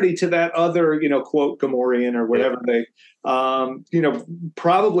similarity to that other, quote, Gamorrean or whatever they,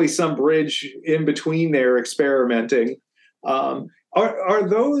 probably some bridge in between there experimenting. Are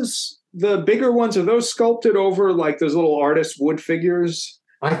those the bigger ones? Are those sculpted over like those little artist wood figures?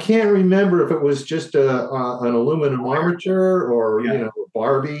 I can't remember if it was just an aluminum armature or,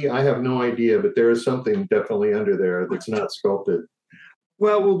 Barbie. I have no idea, but there is something definitely under there that's not sculpted.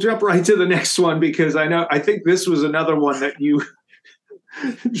 Well, we'll jump right to the next one because I think this was another one that you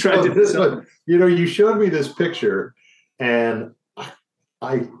tried to. This one, you showed me this picture, and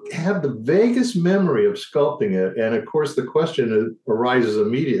I have the vaguest memory of sculpting it, and of course, the question arises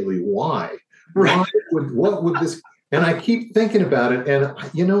immediately: why? Right. What would this? And I keep thinking about it, and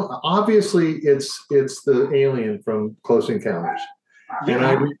obviously, it's the alien from Close Encounters, and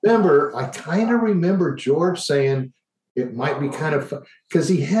I kind of remember George saying. It might be kind of fun because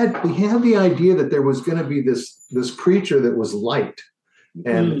he had the idea that there was going to be this creature that was light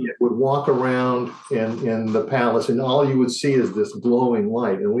and it would walk around in the palace and all you would see is this glowing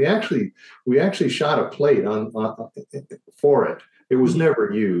light. And we actually shot a plate on for it. It was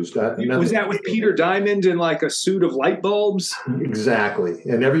never used. Was that with Peter Diamond in like a suit of light bulbs? Exactly.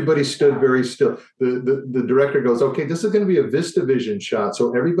 And everybody stood very still. The director goes, okay, this is going to be a VistaVision shot.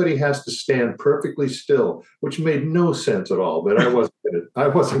 So everybody has to stand perfectly still, which made no sense at all. But I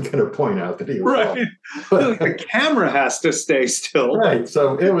wasn't going to point out that he was right. But the camera has to stay still. Right.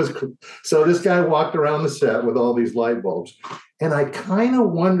 So this guy walked around the set with all these light bulbs. And I kind of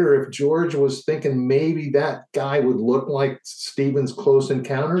wonder if George was thinking maybe that guy would look like Steven's Close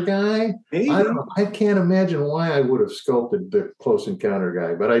Encounter guy. Maybe. I don't know. I can't imagine why I would have sculpted the Close Encounter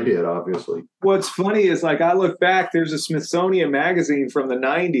guy, but I did, obviously. What's funny is I look back, there's a Smithsonian magazine from the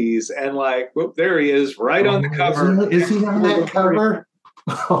 90s, and whoop, there he is, right on the cover. Is he on that cover?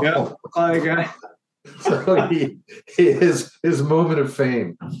 Yeah. So his moment of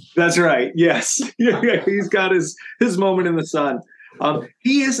fame. That's right. Yes, he's got his moment in the sun.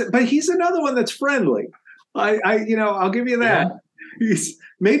 He is, but he's another one that's friendly. I'll give you that. Yeah.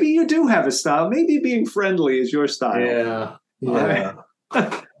 Maybe you do have a style. Maybe being friendly is your style. Yeah.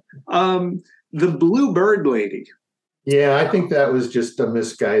 The Blue Bird Lady. Yeah, I think that was just a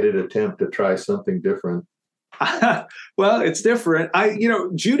misguided attempt to try something different. Well, it's different.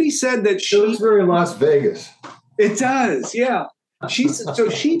 Judy said that it was very Las Vegas. It does, yeah. She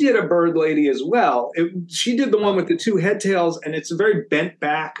did a bird lady as well. She did the one with the two head tails, and it's a very bent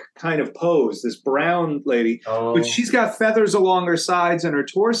back kind of pose. This brown lady, but she's got feathers along her sides and her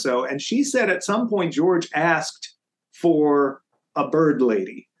torso. And she said at some point George asked for a bird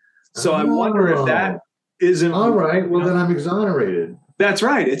lady. So I wonder if that isn't all right. Well, then I'm exonerated. That's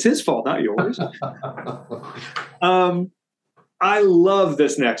right. It's his fault, not yours. I love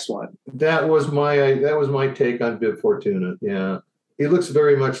this next one. That was my take on Bib Fortuna. Yeah, he looks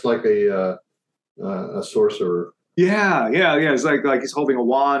very much like a sorcerer. Yeah. It's like he's holding a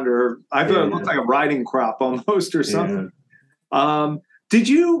wand, or I thought it looked like a riding crop almost, or something. Yeah. Did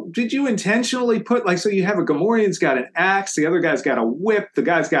you intentionally put so you have a Gamorrean's got an axe, the other guy's got a whip, the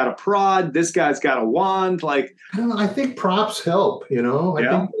guy's got a prod, this guy's got a wand? I don't know. I think props help.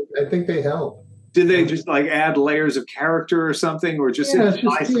 I think they help. Did they just add layers of character or something, or just it's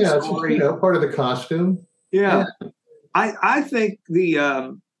story? Part of the costume. Yeah. I think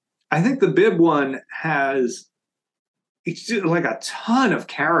the Bib one has a ton of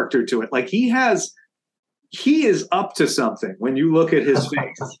character to it. He is up to something when you look at his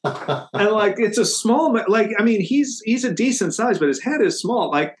face. And it's a small, he's a decent size, but his head is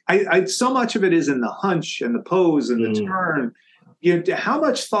small. I so much of it is in the hunch and the pose and the turn. How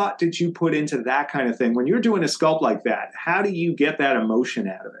much thought did you put into that kind of thing when you're doing a sculpt like that? How do you get that emotion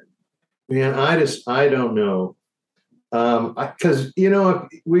out of it? Man, I don't know. Because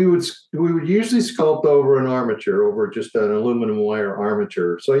we would usually sculpt over an armature, over just an aluminum wire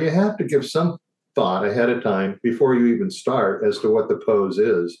armature. So you have to give some thought ahead of time before you even start as to what the pose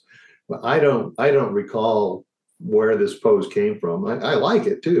is. But I don't recall where this pose came from. I like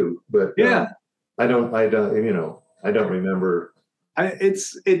it too, but I don't remember.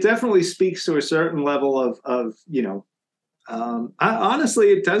 It definitely speaks to a certain level of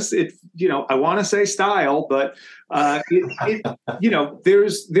honestly, it does. I want to say style, but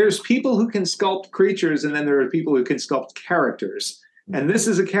there's people who can sculpt creatures, and then there are people who can sculpt characters. And this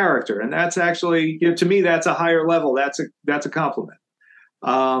is a character, and that's actually, to me, that's a higher level. That's a compliment.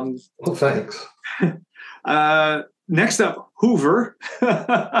 Well, thanks. Next up, Hoover.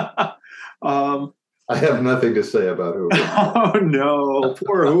 I have nothing to say about Hoover. Oh no,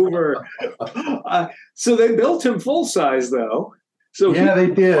 poor Hoover. So they built him full size, though. So yeah, they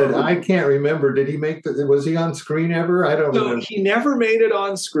did. I can't remember. Did he make was he on screen ever? I don't remember. He never made it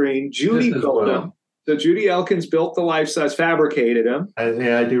on screen. Judy built him. So Judy Elkins built the life size, fabricated him.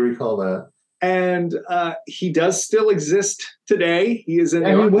 I do recall that. And he does still exist today. He is in.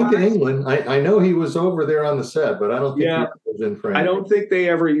 He went to England. I know he was over there on the set, but I don't think he was in France. I don't think they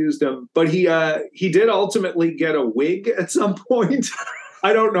ever used him. But he did ultimately get a wig at some point.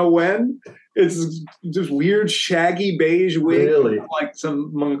 I don't know when. It's just weird, shaggy beige wig, like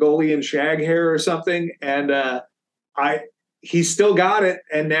some Mongolian shag hair or something. And he still got it.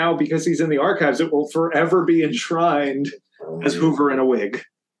 And now, because he's in the archives, it will forever be enshrined as Hoover in a wig.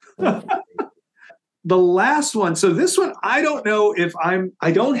 The last one. So this one, I don't know if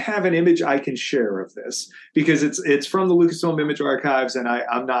I don't have an image I can share of this because it's from the Lucasfilm Image Archives and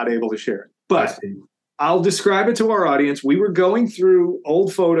I'm not able to share it. But I'll describe it to our audience. We were going through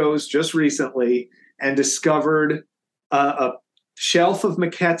old photos just recently and discovered a shelf of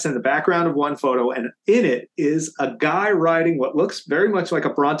maquettes in the background of one photo. And in it is a guy riding what looks very much like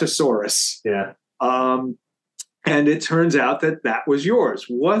a brontosaurus. Yeah. And it turns out that was yours.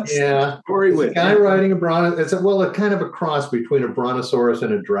 What's the story with a guy riding a brontosaurus? It's kind of a cross between a brontosaurus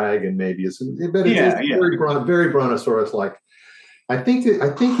and a dragon, maybe. It's very brontosaurus-like. I think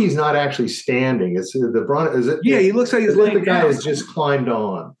he's not actually standing. It's the brontosaurus. He looks like he's laying down. The guy down. has just climbed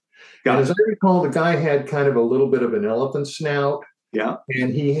on. And as I recall, the guy had kind of a little bit of an elephant snout. Yeah.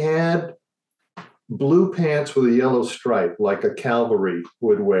 And he had blue pants with a yellow stripe, like a cavalry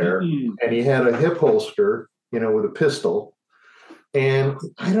would wear. Mm-hmm. And he had a hip holster, with a pistol. And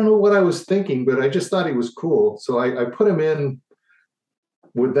I don't know what I was thinking, but I just thought he was cool. So I put him in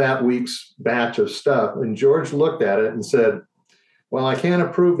with that week's batch of stuff. And George looked at it and said, well, I can't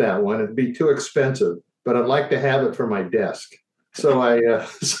approve that one. It'd be too expensive, but I'd like to have it for my desk. So I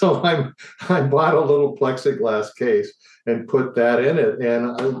bought a little plexiglass case and put that in it.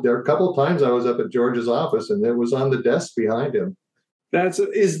 And there are a couple of times I was up at George's office and it was on the desk behind him.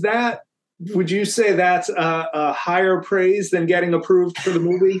 Would you say that's a higher praise than getting approved for the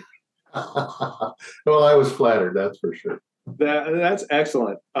movie? Well, I was flattered, that's for sure. That's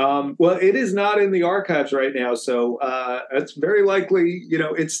excellent. Well, it is not in the archives right now, so it's very likely,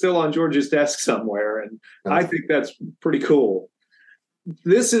 it's still on George's desk somewhere, and I think that's pretty cool.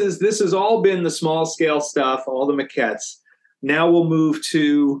 This has all been the small scale stuff, all the maquettes. Now we'll move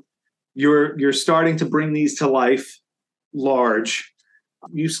to you're starting to bring these to life large.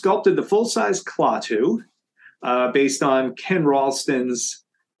 You sculpted the full-size Klaatu based on Ken Ralston's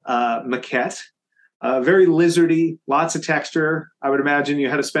maquette. Very lizardy, lots of texture. I would imagine you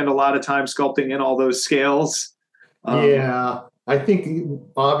had to spend a lot of time sculpting in all those scales. I think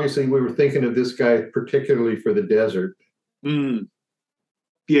obviously we were thinking of this guy particularly for the desert. Yeah,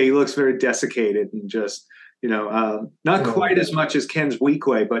 he looks very desiccated and just, not quite as much as Ken's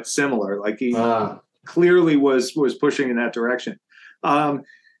Weequay, but similar. Like he clearly was pushing in that direction.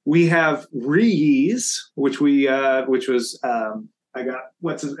 We have Rees, which was I got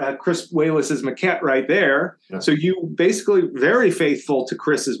Chris Wayless's maquette right there. Yeah. So you basically very faithful to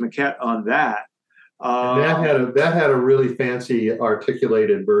Chris's maquette on that. And that had a really fancy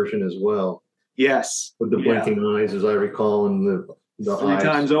articulated version as well. Yes, with the blinking eyes, as I recall, and the 3 eyes.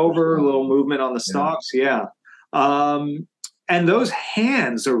 times over, a little movement on the stalks. Yeah. And those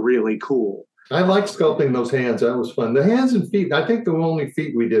hands are really cool. I like sculpting those hands. That was fun. The hands and feet. I think the only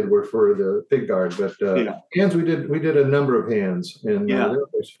feet we did were for the pig guard, but hands we did a number of hands, and that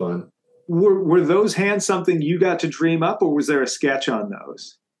was fun. Were those hands something you got to dream up, or was there a sketch on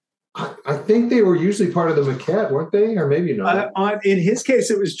those? I think they were usually part of the maquette, weren't they? Or maybe not. In his case,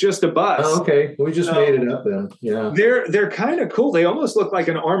 it was just a bust. Oh, okay. We just made it up then. Yeah. They're kind of cool. They almost look like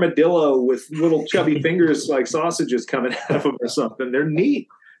an armadillo with little chubby fingers like sausages coming out of them or something. They're neat.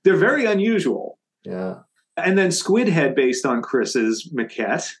 They're very unusual. Yeah. And then Squid Head based on Chris's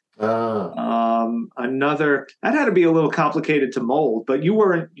maquette. Another that had to be a little complicated to mold, but you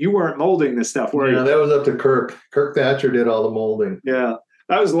weren't molding this stuff, were you? Yeah, that was up to Kirk. Kirk Thatcher did all the molding. Yeah.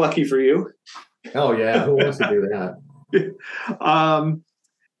 That was lucky for you. Oh yeah, who wants to do that?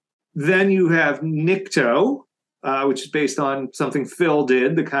 Then you have Nikto, which is based on something Phil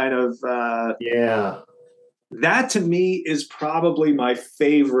did. The kind of that to me is probably my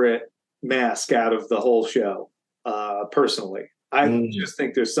favorite mask out of the whole show. Personally, I just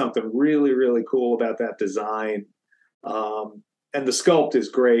think there's something really, really cool about that design. And the sculpt is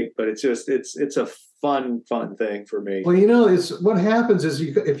great, but it's a fun thing for me. Well, it's what happens is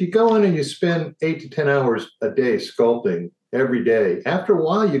if you go in and you spend 8 to 10 hours a day sculpting every day, after a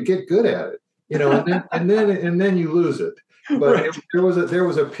while you get good at it, and then you lose it. But Right. there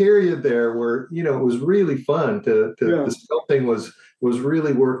was a period there where it was really fun the sculpting was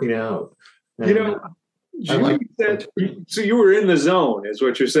really working out. And, Judy said, so you were in the zone, is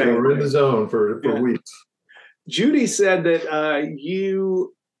what you're saying. we were in the zone for weeks. Judy said that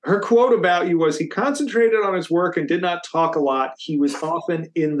her quote about you was, he concentrated on his work and did not talk a lot. He was often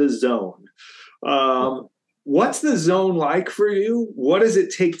in the zone. What's the zone like for you? What does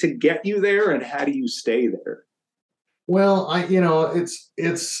it take to get you there, and how do you stay there? Well,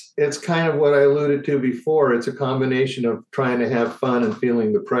 it's kind of what I alluded to before. It's a combination of trying to have fun and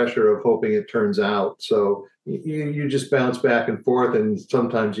feeling the pressure of hoping it turns out. So you just bounce back and forth, and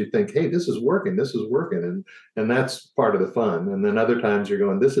sometimes you think, hey, this is working, and that's part of the fun. And then other times you're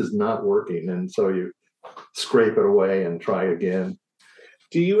going, this is not working, and so you scrape it away and try again.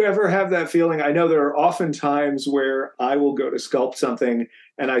 Do you ever have that feeling? I know there are often times where I will go to sculpt something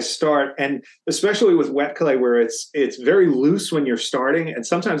and I start, and especially with wet clay where it's very loose when you're starting, and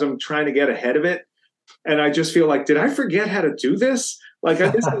sometimes I'm trying to get ahead of it and I just feel like, did I forget how to do this? Like,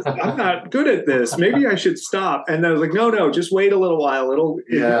 I'm not good at this. Maybe I should stop. And then I was like, no, just wait a little while. It'll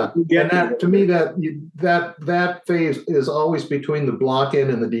get that. To me, that phase is always between the block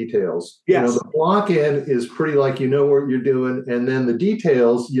in and the details. Yes. The block in is pretty like what you're doing, and then the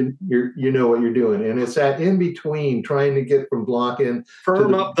details you know what you're doing, and it's that in between trying to get from block in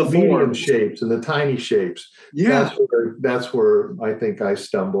firm to up the medium forms. Shapes and the tiny shapes. Yeah, that's where I think I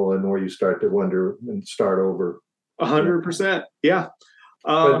stumble, and where you start to wonder and start over. 100%. Yeah.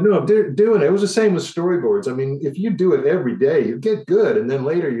 But no, doing it. It was the same with storyboards. I mean, if you do it every day, you get good, and then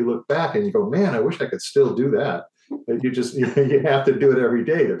later you look back and you go, "Man, I wish I could still do that." But you have to do it every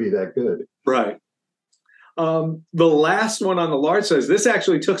day to be that good. Right. The last one on the large size. This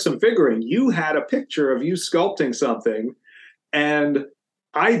actually took some figuring. You had a picture of you sculpting something, and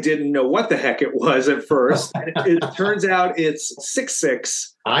I didn't know what the heck it was at first. It turns out it's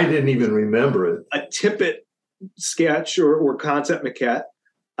 6'6". I didn't even remember it. A Tippett sketch or concept maquette.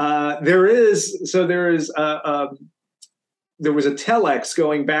 There was a telex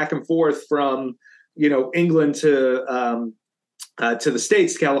going back and forth from England to the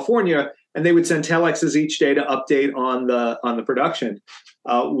States, California, and they would send telexes each day to update on the production.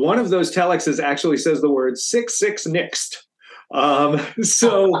 One of those telexes actually says the word 6'6" nixed.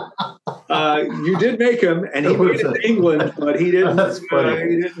 So you did make him, and he made it to England, but he didn't.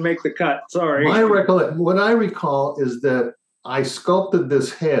 He didn't make the cut. Sorry. What I recall is that I sculpted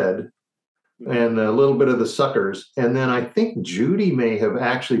this head and a little bit of the suckers, and then I think Judy may have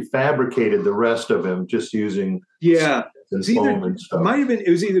actually fabricated the rest of him just using and foam and stuff. It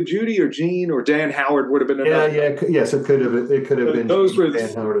was either Judy or Gene or Dan Howard would have been another. Yes, it could have been those were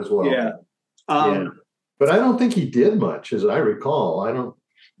Dan Howard as well. Yeah. But I don't think he did much, as I recall. I don't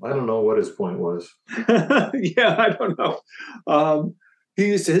know what his point was. Yeah, I don't know.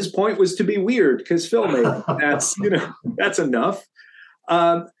 His point was to be weird because Phil made it. That's enough.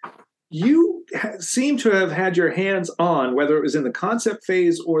 You seem to have had your hands on, whether it was in the concept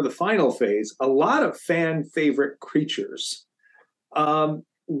phase or the final phase, a lot of fan favorite creatures.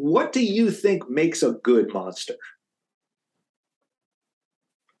 What do you think makes a good monster?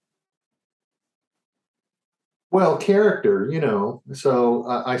 Well, character, so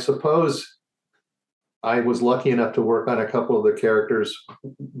I suppose I was lucky enough to work on a couple of the characters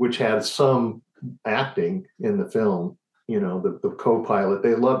which had some acting in the film. The co-pilot,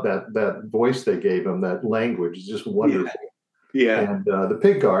 they loved that voice they gave him, that language is just wonderful. Yeah. And the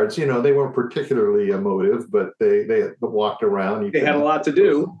pig guards, they weren't particularly emotive, but they walked around. They had a lot to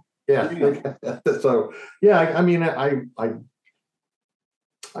do. Yeah. So, I mean, I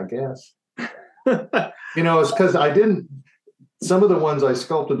guess. It's because I didn't. Some of the ones I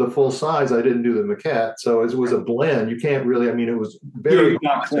sculpted the full size, I didn't do the maquette, so it was a blend. You can't really. I mean, it was very.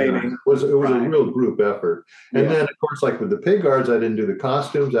 Not claiming. It was a real group effort, and then of course, like with the pig guards, I didn't do the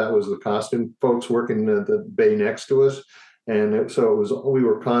costumes. That was the costume folks working at the bay next to us, and so it was. We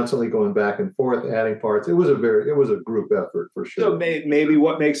were constantly going back and forth, adding parts. It was a group effort for sure. So maybe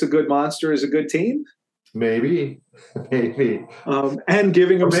what makes a good monster is a good team. Maybe, maybe. And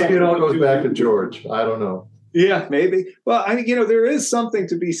giving Or him maybe it all something goes back to George. I don't know. Yeah, maybe. Well, I mean, there is something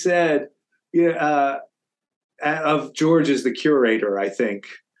to be said, yeah, of George as the curator. I think,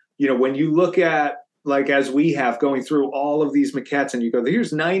 when you look at, like, as we have, going through all of these maquettes, and you go,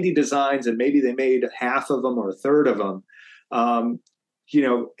 here's 90 designs, and maybe they made half of them or a third of them. And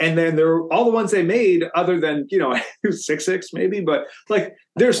then there are all the ones they made, other than 6 maybe, but like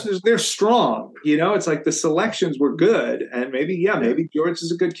they're strong. It's like the selections were good, and maybe George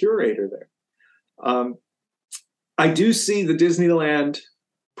is a good curator there. I do see the Disneyland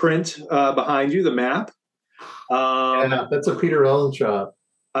print behind you, the map. Yeah, that's a Peter Ellen shot.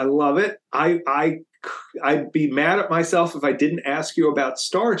 I love it. I'd be mad at myself if I didn't ask you about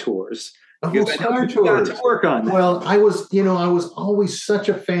Star Tours. Star Tours. Got to work on that. Well, I was always such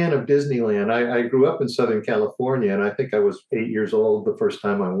a fan of Disneyland. I grew up in Southern California, and I think I was 8 years old the first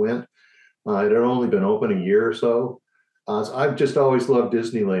time I went. It had only been open a year or so. So I've just always loved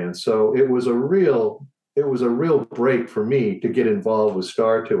Disneyland. So it was a real break for me to get involved with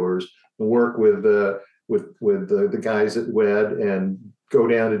Star Tours and work with the guys at WED and go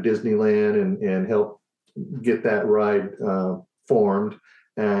down to Disneyland and help get that ride formed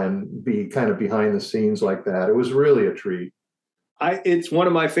and be kind of behind the scenes like that. It was really a treat. It's one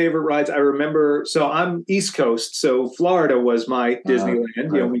of my favorite rides. I remember, so I'm East Coast, so Florida was my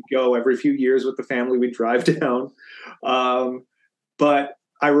Disneyland. Right. We'd go every few years with the family. We'd drive down. But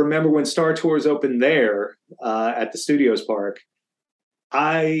I remember when Star Tours opened there at the Studios Park,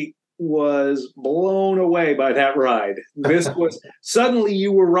 I was blown away by that ride. This was suddenly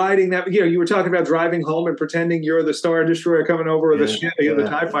you were riding that, you were talking about driving home and pretending you're the Star Destroyer coming over, or the ship, the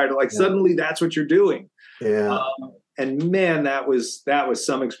TIE fighter. Like suddenly that's what you're doing. Yeah. And man, that was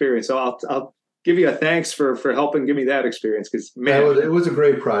some experience. So I'll give you a thanks for helping give me that experience, because man, it was a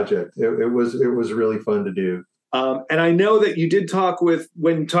great project. It was really fun to do. And I know that you did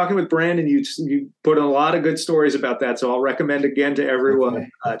when talking with Brandon, you put in a lot of good stories about that. So I'll recommend again to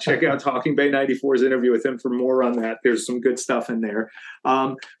everyone, check out Talking Bay 94's interview with him for more on that. There's some good stuff in there.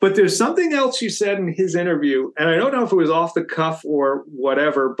 But there's something else you said in his interview, and I don't know if it was off the cuff or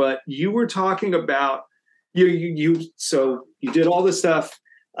whatever, but you were talking about so you did all this stuff,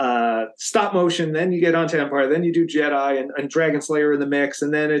 stop motion, then you get onto Empire, then you do Jedi and Dragon Slayer in the mix,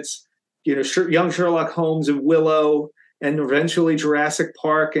 and then it's young Sherlock Holmes and Willow, and eventually Jurassic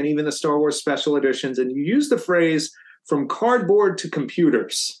Park, and even the Star Wars special editions. And you use the phrase "from cardboard to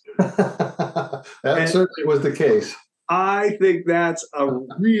computers." That certainly was the case. I think that's a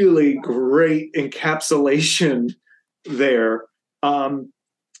really great encapsulation there.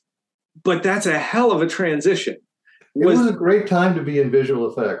 But that's a hell of a transition. It was a great time to be in visual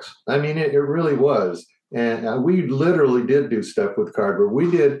effects. I mean, it really was. And we literally did do stuff with cardboard.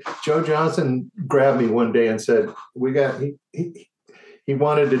 We did. Joe Johnson grabbed me one day and said, he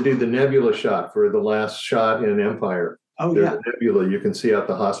wanted to do the nebula shot for the last shot in Empire. Oh, There's a nebula you can see out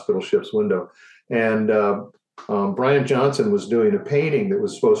the hospital ship's window. And Brian Johnson was doing a painting that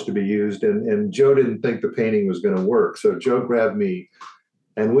was supposed to be used, and Joe didn't think the painting was going to work. So Joe grabbed me,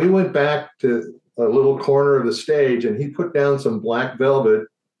 and we went back to a little corner of the stage, and he put down some black velvet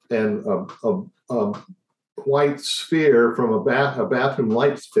and a white sphere from a bathroom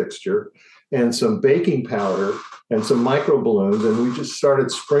lights fixture and some baking powder and some micro balloons, and we just started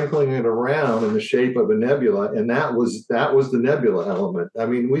sprinkling it around in the shape of a nebula, and that was the nebula element. I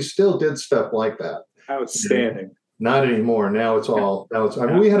mean, we still did stuff like that. Outstanding. Not anymore. I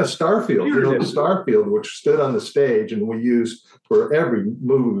mean, we had a starfield, the starfield, which stood on the stage, and we used for every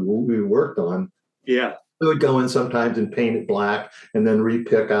movie we worked on. Yeah. We would go in sometimes and paint it black and then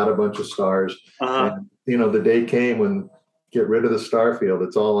repick out a bunch of stars. And, the day came when get rid of the starfield.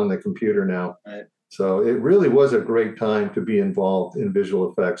 It's all on the computer now. Right. So it really was a great time to be involved in visual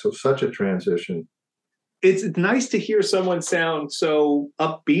effects. So such a transition. It's nice to hear someone sound so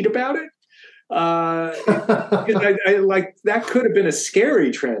upbeat about it. I like that could have been a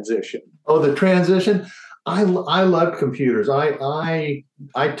scary transition. Oh, the transition. I loved computers. I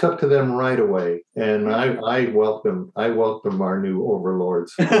took to them right away, and I welcomed our new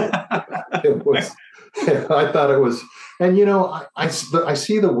overlords. It was. I thought it was, and I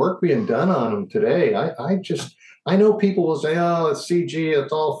see the work being done on them today. I know people will say, "Oh, it's CG,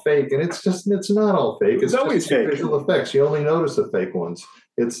 it's all fake," and it's not all fake. It's always fake. Visual effects. You only notice the fake ones.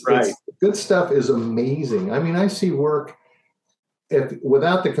 It's good stuff is amazing. I mean, I see work.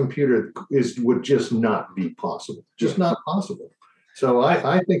 Without the computer, would just not be possible. Just not possible. So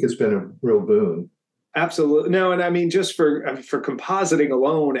I think it's been a real boon. Absolutely. No, and I mean, just for compositing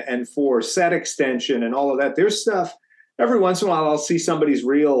alone and for set extension and all of that, there's stuff every once in a while I'll see somebody's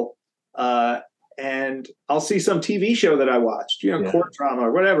reel and I'll see some TV show that I watched, Yeah. court drama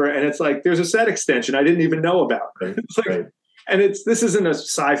or whatever, and it's like there's a set extension I didn't even know about. Right. It's like, Right. and this isn't a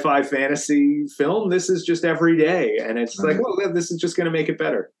sci-fi fantasy film. This is just every day, and it's Right. like, well, this is just going to make it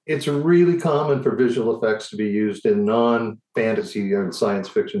better. It's really common for visual effects to be used in non-fantasy and science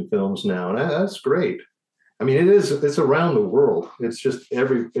fiction films now, and that's great. I mean, it's around the world. It's just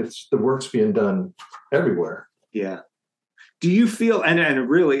the work's being done everywhere. Yeah. Do you feel, and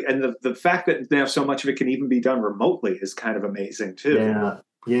really, and the fact that now so much of it can even be done remotely is kind of amazing too. Yeah.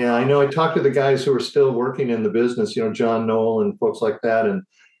 Yeah, I know. I talked to the guys who are still working in the business, John Knoll and folks like that, and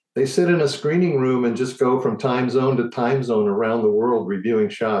they sit in a screening room and just go from time zone to time zone around the world reviewing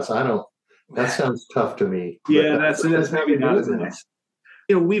shots. That sounds tough to me. Yeah, that's maybe not as nice.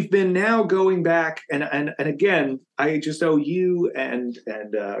 We've been now going back, and again, I just owe you and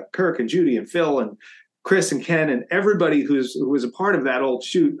Kirk and Judy and Phil and Chris and Ken and everybody who was a part of that old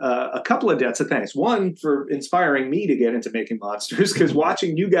shoot a couple of debts of thanks. One, for inspiring me to get into making monsters, because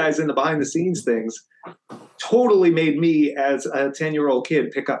watching you guys in the behind the scenes things totally made me, as a 10-year-old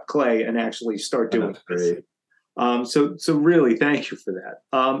kid, pick up clay and actually start doing this. So really, thank you for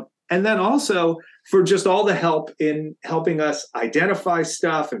that. And then also for just all the help in helping us identify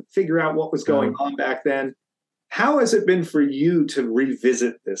stuff and figure out what was going on back then. How has it been for you to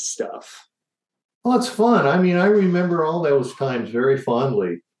revisit this stuff? Well, it's fun. I mean, I remember all those times very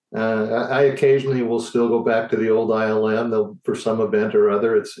fondly. I occasionally will still go back to the old ILM for some event or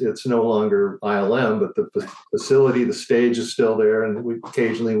other. It's no longer ILM, but the facility, the stage is still there, and we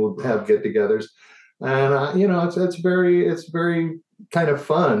occasionally will have get-togethers. And it's very kind of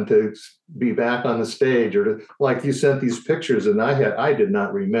fun to be back on the stage, or like you sent these pictures, and I did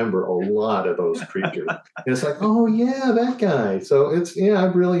not remember a lot of those creatures. And it's like, oh yeah, that guy. So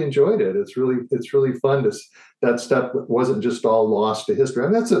I've really enjoyed it. It's really fun that stuff wasn't just all lost to history. I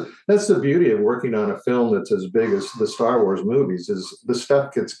mean, that's the beauty of working on a film that's as big as the Star Wars movies, is the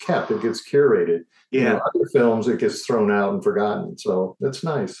stuff gets kept, it gets curated. Yeah. Other films, it gets thrown out and forgotten. So that's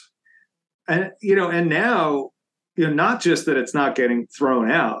nice. And and now, not just that it's not getting thrown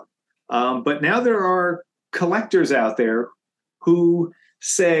out, but now there are collectors out there who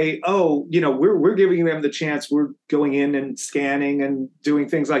say, oh, we're giving them the chance. We're going in and scanning and doing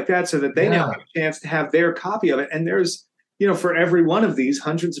things like that so that they now have a chance to have their copy of it. And there's, for every one of these,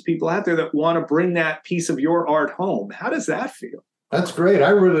 hundreds of people out there that want to bring that piece of your art home. How does that feel? That's great. I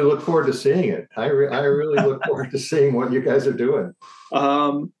really look forward to seeing it. I really look forward to seeing what you guys are doing.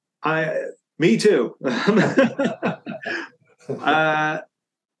 Me too.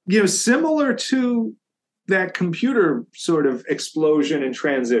 Similar to that computer sort of explosion and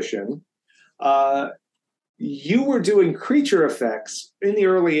transition, you were doing creature effects in the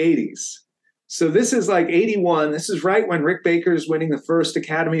early 80s. So this is like 81. This is right when Rick Baker's winning the first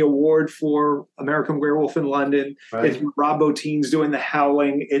Academy Award for American Werewolf in London. Right. It's when Rob Bottin's doing The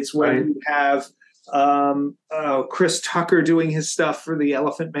Howling. It's when you have Chris Tucker doing his stuff for The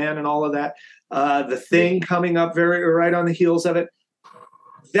Elephant Man and all of that. The Thing coming up right on the heels of it.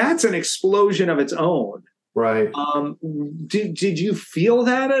 That's an explosion of its own. Right. Did you feel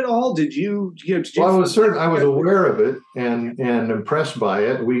that at all? Did you? Well, I was aware of it and impressed by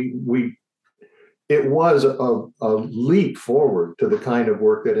it. It was a leap forward to the kind of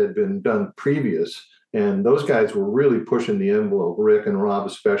work that had been done previous, and those guys were really pushing the envelope. Rick and Rob,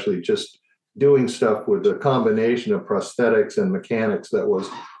 especially, just doing stuff with a combination of prosthetics and mechanics that was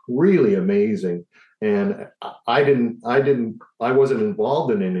really amazing. And I wasn't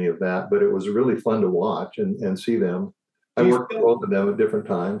involved in any of that, but it was really fun to watch and see them. I worked with both of them at different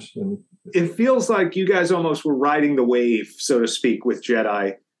times. And it feels like you guys almost were riding the wave, so to speak, with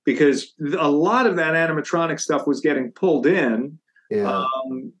Jedi, because a lot of that animatronic stuff was getting pulled in. Yeah.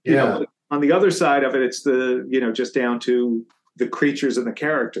 On the other side of it, it's just down to the creatures and the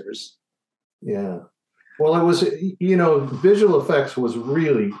characters. Yeah. Well, it was, visual effects was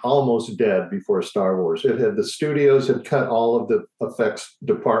really almost dead before Star Wars. The studios had cut all of the effects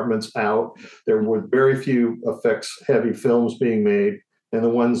departments out. There were very few effects heavy films being made, and the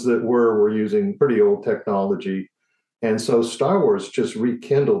ones that were using pretty old technology. And so Star Wars just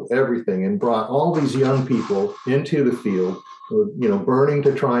rekindled everything and brought all these young people into the field, burning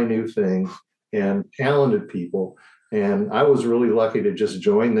to try new things, and talented people. And I was really lucky to just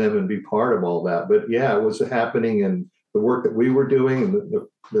join them and be part of all that. But yeah, it was happening, and the work that we were doing, and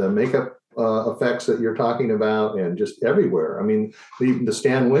the makeup effects that you're talking about, and just everywhere. I mean, the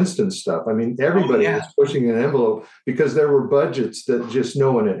Stan Winston stuff. I mean, everybody was pushing an envelope because there were budgets that just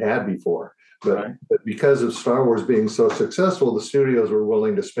no one had before. But because of Star Wars being so successful, the studios were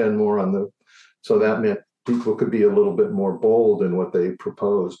willing to spend more so that meant people could be a little bit more bold in what they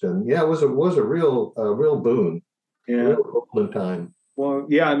proposed. And yeah, it was a real boon. Yeah. Real golden time. Well,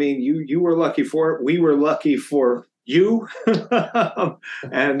 yeah, I mean, you were lucky for it. We were lucky for you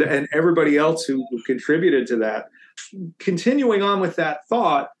and everybody else who contributed to that. Continuing on with that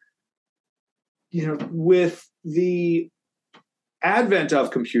thought, with the advent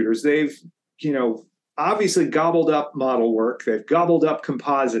of computers, they've, obviously gobbled up model work, they've gobbled up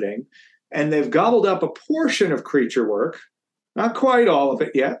compositing, and they've gobbled up a portion of creature work. Not quite all of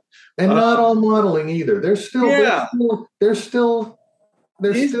it yet. And not all modeling either. There's still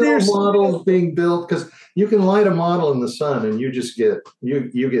models being built, because you can light a model in the sun and you just get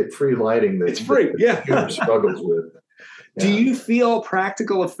free lighting that it's free. the computer struggles with. Yeah. Do you feel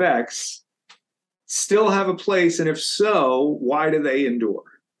practical effects still have a place, and if so, why do they endure?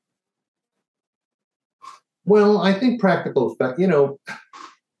 Well, I think practical effect,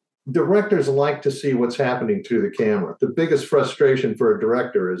 directors like to see what's happening through the camera. The biggest frustration for a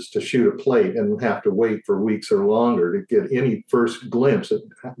director is to shoot a plate and have to wait for weeks or longer to get any first glimpse that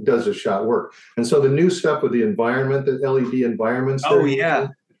does a shot work. And so the new stuff with the environment, the LED environments,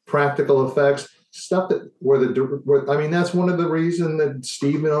 practical effects, stuff that's one of the reasons that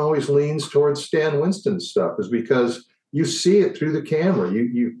Steven always leans towards Stan Winston's stuff, is because you see it through the camera.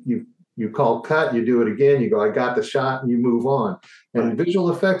 You call cut, you do it again, you go, I got the shot, and you move on. And visual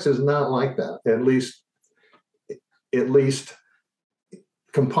effects is not like that, at least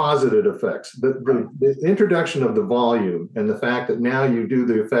composited effects. The introduction of the volume and the fact that now you do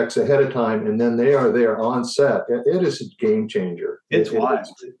the effects ahead of time and then they are there on set, it is a game changer. It's wild.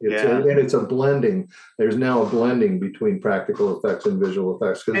 And it's a blending. There's now a blending between practical effects and visual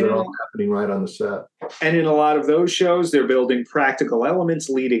effects, because they're all happening right on the set. And in a lot of those shows, they're building practical elements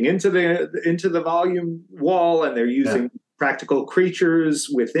leading into the volume wall, and they're using practical creatures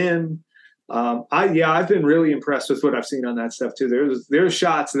within. I've been really impressed with what I've seen on that stuff too. There's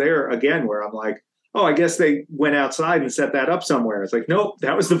shots there again where I'm like, oh, I guess they went outside and set that up somewhere. It's like, nope,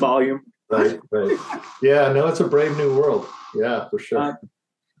 that was the volume. Right. Yeah, no, it's a brave new world. Yeah, for sure.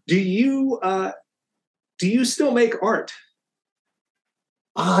 Do you still make art?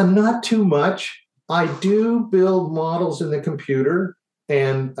 Not too much. I do build models in the computer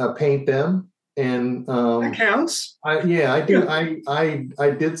and paint them. And that counts. I do. I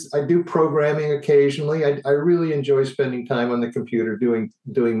do programming occasionally. I really enjoy spending time on the computer doing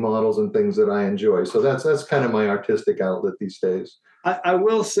models and things that I enjoy. So that's kind of my artistic outlet these days. I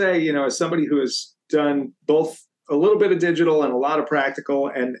will say, as somebody who has done both a little bit of digital and a lot of practical,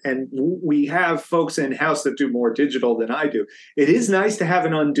 and we have folks in house that do more digital than I do. It is nice to have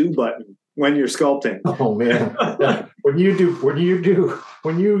an undo button when you're sculpting. Oh man. When you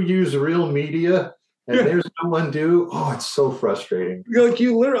use real media and there's no undo, it's so frustrating. Like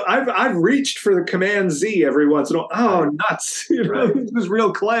you literally, I've reached for the Command Z every once in a while. Oh, nuts! It was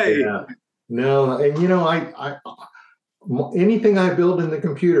real clay. Yeah. No, and anything I build in the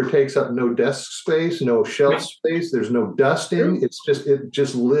computer takes up no desk space, no shelf space. There's no dusting. It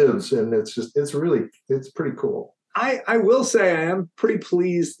just lives, and it's pretty cool. I will say I am pretty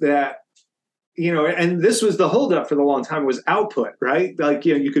pleased that. And this was the holdup for the long time, was output, right? Like,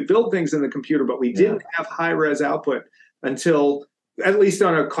 you could build things in the computer, but we didn't have high-res output until, at least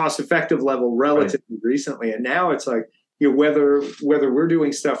on a cost-effective level, relatively recently. And now it's like, whether we're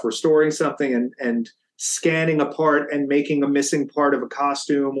doing stuff, restoring something and scanning a part and making a missing part of a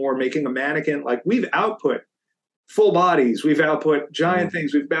costume, or making a mannequin, like, we've output full bodies, we've output giant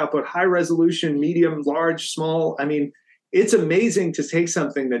things, we've output high-resolution, medium, large, small. I mean, it's amazing to take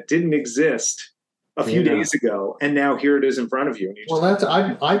something that didn't exist a few days ago, and now here it is in front of you.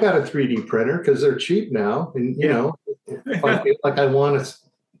 And I got a 3D printer because they're cheap now, and if I feel like I want to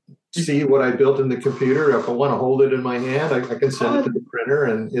see what I built in the computer, if I want to hold it in my hand, I can send it to the printer,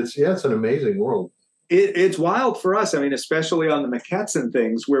 and it's an amazing world. It's wild for us. I mean, especially on the maquettes and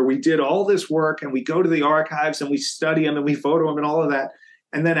things, where we did all this work and we go to the archives and we study them and we photo them and all of that,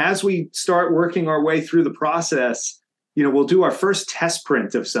 and then as we start working our way through the process, we'll do our first test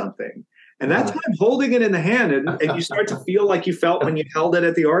print of something. And that time holding it in the hand, and you start to feel like you felt when you held it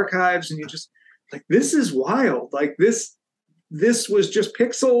at the archives, and you just like, this is wild. Like this was just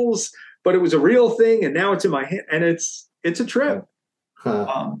pixels, but it was a real thing. And now it's in my hand, and it's a trip.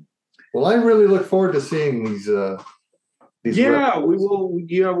 Well, I really look forward to seeing these. We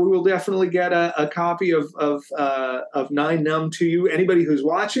will definitely get a copy of 9num to you. Anybody who's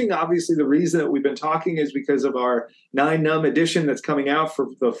watching, obviously the reason that we've been talking is because of our 9num edition that's coming out for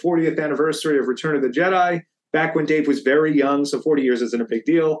the 40th anniversary of Return of the Jedi, back when Dave was very young, so 40 years isn't a big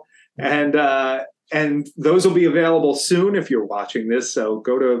deal. And And those will be available soon if you're watching this. So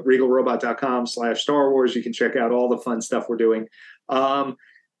go to regalrobot.com/Star Wars. You can check out all the fun stuff we're doing. I'll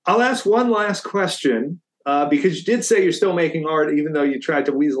ask one last question because you did say you're still making art, even though you tried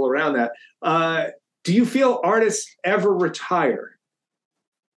to weasel around that. Do you feel artists ever retire?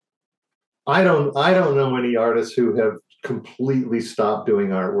 I don't know any artists who have completely stopped doing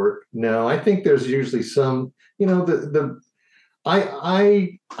artwork. No, I think there's usually some,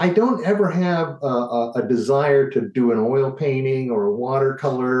 I don't ever have a desire to do an oil painting or a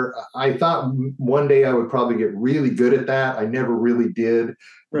watercolor. I thought one day I would probably get really good at that. I never really did.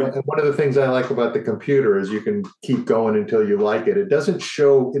 Right. And one of the things I like about the computer is you can keep going until you like it. It doesn't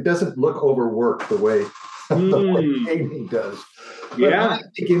look overworked the way painting does. But I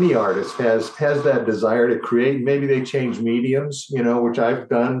think any artist has that desire to create. Maybe they change mediums, which I've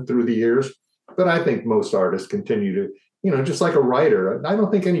done through the years. But I think most artists continue to, just like a writer. I don't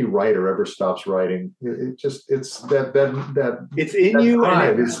think any writer ever stops writing. It's that it's in you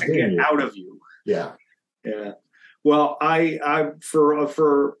and it's to get out of you. Yeah. Yeah. Well, I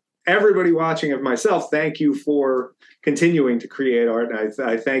for everybody watching and myself, thank you for continuing to create art. And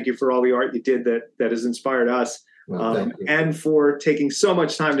I thank you for all the art you did that has inspired us. Well, and for taking so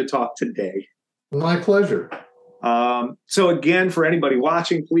much time to talk today. My pleasure. So again, for anybody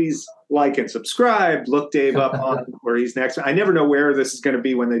watching, please like and subscribe. Look Dave up on where he's next. I never know where this is going to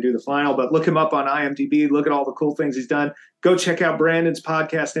be when they do the final, but look him up on IMDb. Look at all the cool things he's done. Go check out Brandon's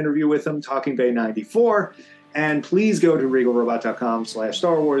podcast interview with him, Talking Bay 94. And please go to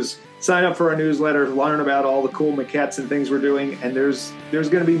regalrobot.com/Star Wars. Sign up for our newsletter, learn about all the cool maquettes and things we're doing. And there's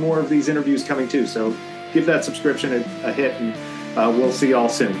going to be more of these interviews coming too. So give that subscription a hit, and we'll see y'all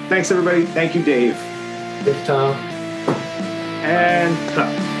soon. Thanks, everybody. Thank you, Dave. Thanks, Tom. And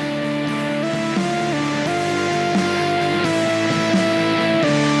cut.